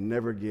and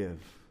never give.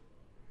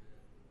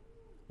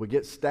 We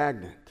get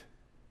stagnant.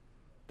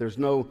 There's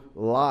no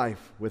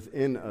life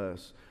within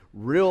us.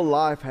 Real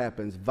life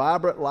happens,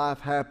 vibrant life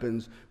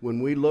happens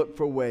when we look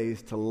for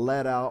ways to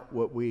let out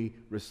what we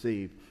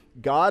receive.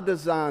 God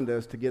designed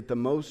us to get the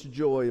most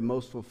joy,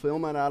 most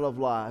fulfillment out of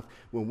life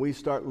when we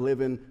start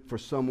living for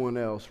someone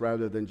else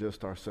rather than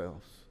just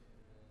ourselves.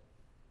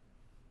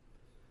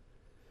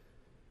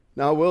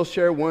 Now, I will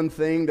share one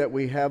thing that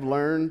we have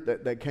learned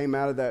that came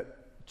out of that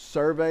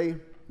survey,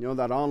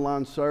 that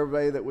online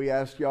survey that we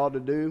asked y'all to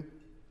do.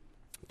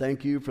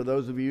 Thank you for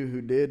those of you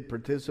who did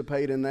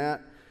participate in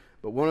that.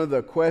 But one of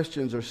the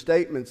questions or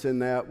statements in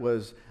that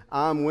was,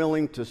 I'm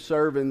willing to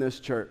serve in this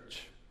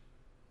church.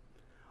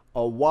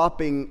 A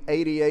whopping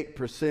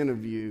 88%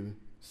 of you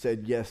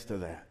said yes to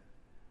that.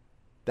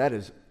 That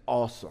is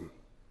awesome.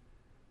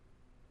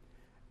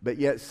 But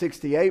yet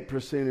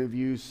 68% of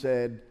you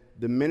said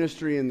the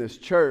ministry in this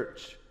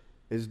church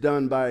is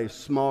done by a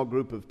small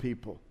group of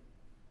people.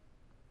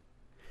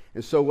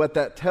 And so what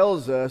that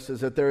tells us is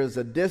that there is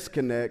a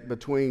disconnect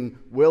between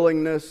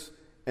willingness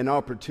and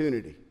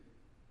opportunity.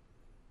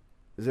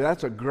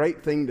 That's a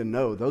great thing to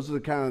know. Those are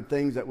the kind of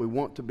things that we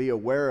want to be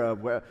aware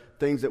of,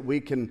 things that we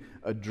can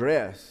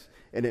address.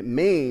 And it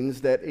means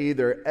that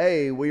either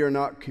A, we are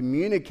not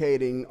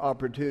communicating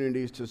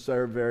opportunities to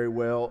serve very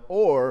well,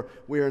 or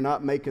we are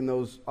not making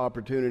those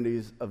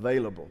opportunities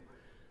available.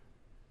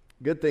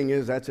 Good thing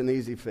is that's an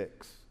easy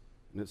fix.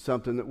 And it's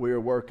something that we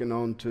are working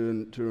on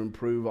to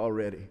improve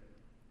already.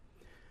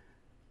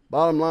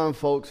 Bottom line,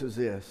 folks, is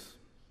this.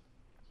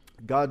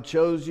 God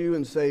chose you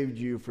and saved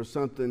you for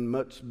something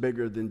much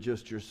bigger than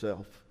just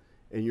yourself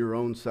and your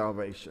own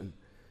salvation.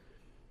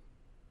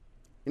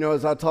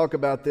 As I talk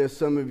about this,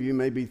 some of you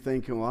may be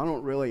thinking, well, I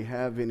don't really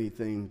have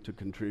anything to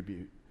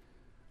contribute.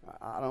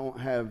 I don't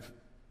have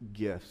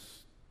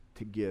gifts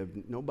to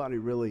give. Nobody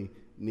really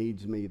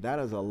needs me. That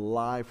is a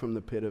lie from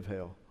the pit of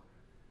hell.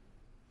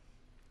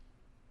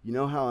 You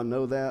know how I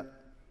know that?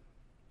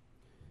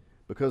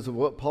 Because of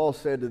what Paul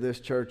said to this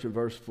church in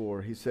verse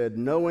 4. He said,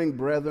 knowing,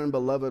 brethren,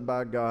 beloved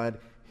by God,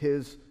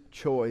 his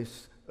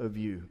choice of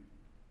you.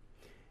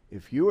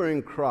 If you are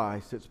in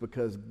Christ, it's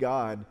because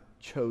God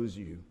chose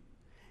you.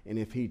 And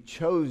if he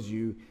chose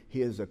you,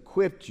 he has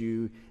equipped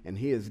you, and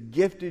he has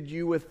gifted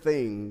you with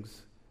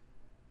things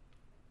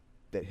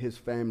that his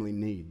family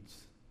needs,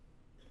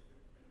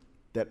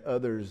 that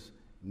others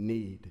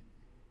need.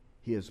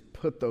 He has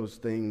put those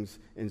things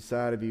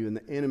inside of you, and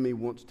the enemy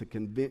wants to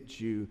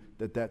convince you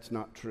that that's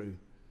not true,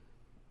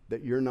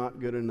 that you're not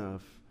good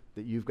enough,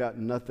 that you've got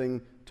nothing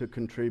to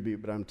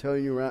contribute. But I'm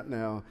telling you right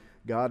now,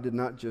 God did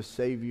not just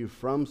save you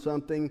from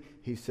something,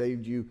 He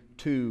saved you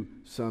to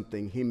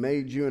something. He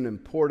made you an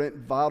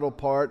important, vital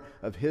part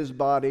of His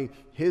body,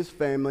 His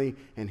family,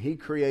 and He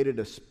created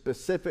a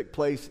specific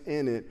place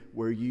in it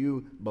where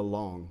you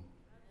belong.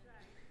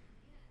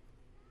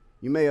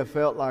 You may have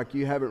felt like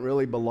you haven't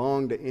really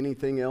belonged to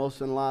anything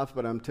else in life,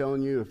 but I'm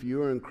telling you, if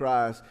you are in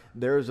Christ,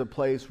 there is a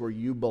place where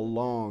you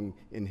belong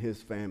in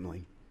His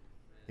family,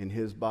 in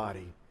His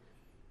body.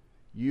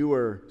 You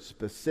are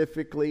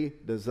specifically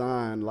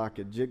designed like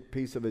a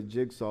piece of a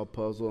jigsaw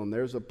puzzle, and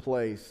there's a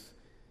place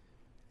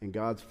in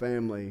God's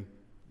family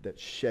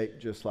that's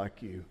shaped just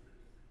like you.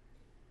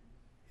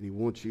 And He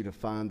wants you to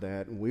find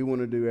that, and we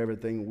want to do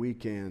everything we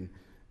can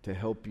to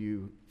help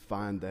you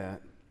find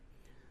that.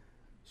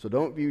 So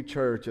don't view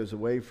church as a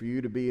way for you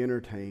to be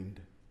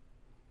entertained.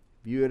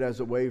 View it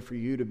as a way for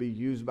you to be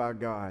used by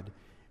God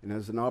and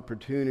as an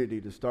opportunity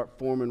to start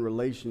forming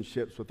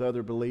relationships with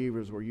other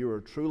believers where you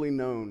are truly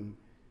known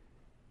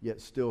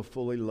yet still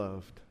fully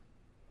loved.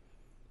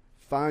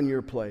 Find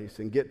your place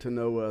and get to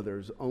know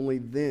others. Only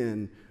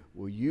then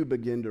will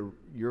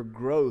your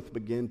growth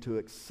begin to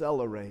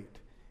accelerate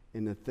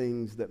in the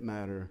things that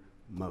matter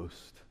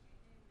most.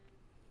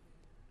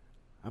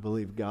 I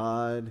believe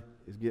God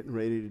is getting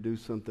ready to do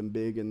something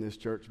big in this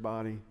church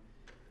body,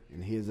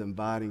 and He is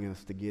inviting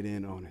us to get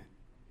in on it.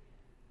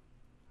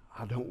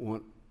 I don't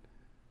want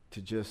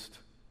to just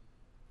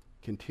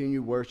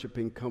continue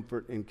worshiping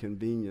comfort and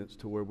convenience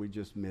to where we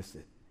just miss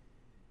it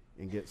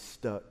and get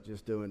stuck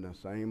just doing the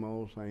same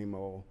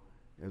old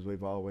as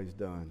we've always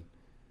done.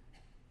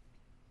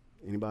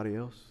 Anybody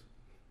else?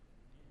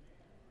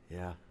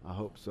 Yeah, I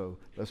hope so.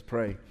 Let's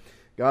pray.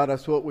 God,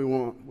 that's what we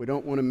want. We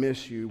don't want to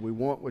miss you. We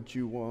want what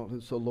you want.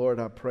 And so, Lord,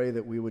 I pray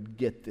that we would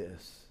get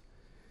this.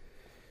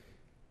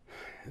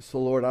 And so,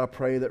 Lord, I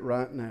pray that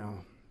right now,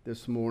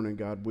 this morning,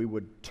 God, we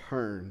would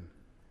turn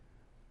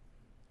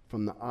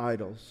from the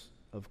idols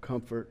of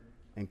comfort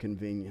and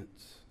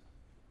convenience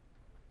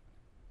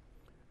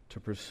to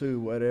pursue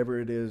whatever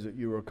it is that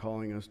you are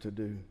calling us to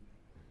do.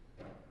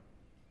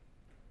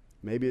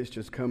 Maybe it's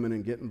just coming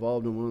and get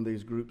involved in one of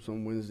these groups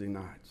on Wednesday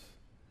nights.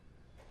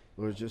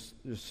 Lord, just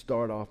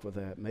start off with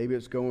that. Maybe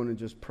it's going and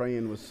just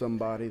praying with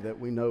somebody that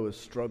we know is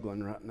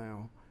struggling right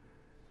now.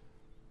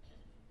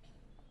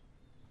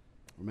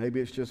 Or maybe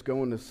it's just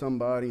going to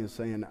somebody and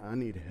saying, I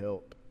need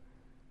help.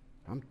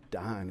 I'm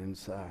dying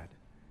inside.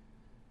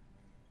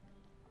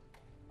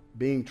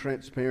 Being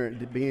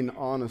transparent, being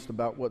honest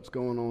about what's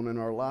going on in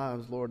our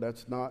lives, Lord,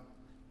 that's not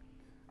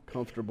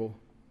comfortable.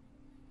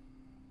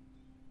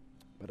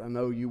 But I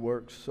know you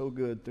work so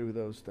good through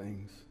those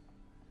things.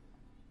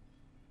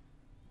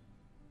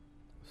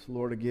 So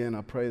Lord, again,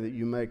 I pray that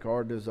you make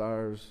our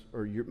desires,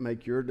 or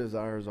make your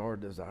desires our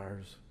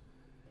desires.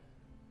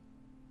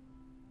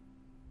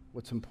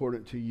 What's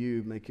important to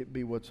you, make it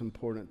be what's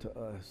important to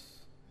us.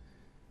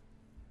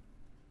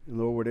 And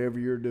Lord, whatever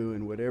you're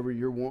doing, whatever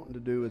you're wanting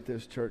to do with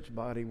this church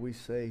body, we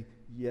say,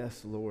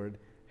 yes, Lord,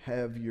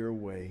 have your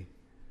way.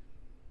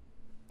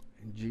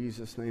 In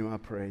Jesus' name I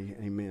pray,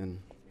 amen.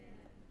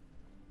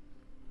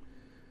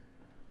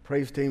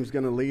 Praise team's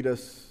going to lead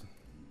us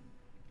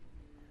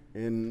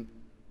in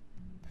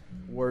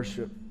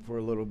worship for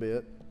a little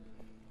bit.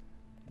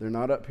 They're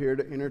not up here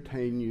to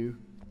entertain you.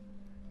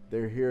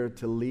 They're here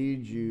to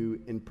lead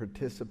you in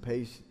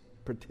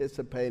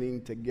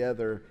participating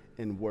together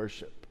in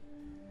worship.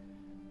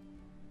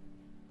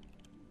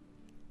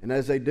 And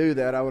as they do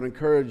that, I would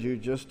encourage you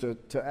just to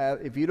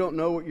ask, if you don't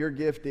know what your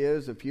gift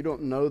is, if you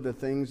don't know the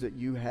things that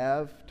you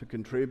have to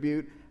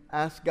contribute,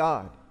 ask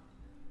God.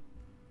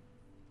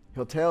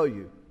 He'll tell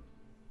you.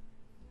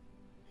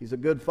 He's a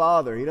good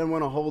Father. He doesn't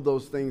want to hold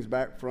those things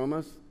back from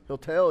us. He'll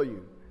tell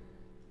you.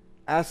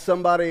 Ask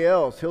somebody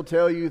else. He'll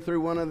tell you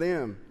through one of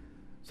them.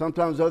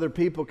 Sometimes other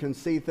people can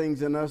see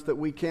things in us that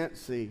we can't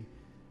see.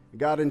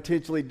 God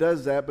intentionally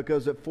does that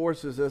because it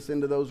forces us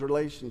into those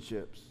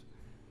relationships.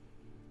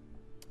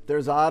 If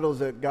there's idols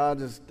that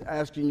God is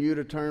asking you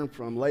to turn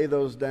from, lay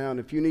those down.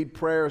 If you need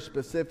prayer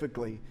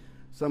specifically,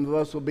 some of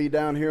us will be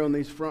down here on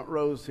these front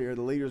rows here,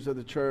 the leaders of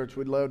the church.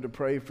 We'd love to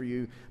pray for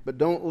you. But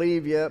don't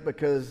leave yet,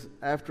 because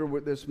after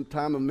this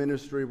time of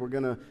ministry, we're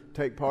going to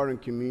take part in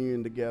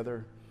communion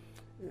together.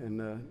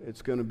 And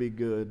it's going to be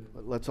good.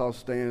 But let's all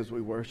stand as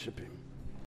we worship Him.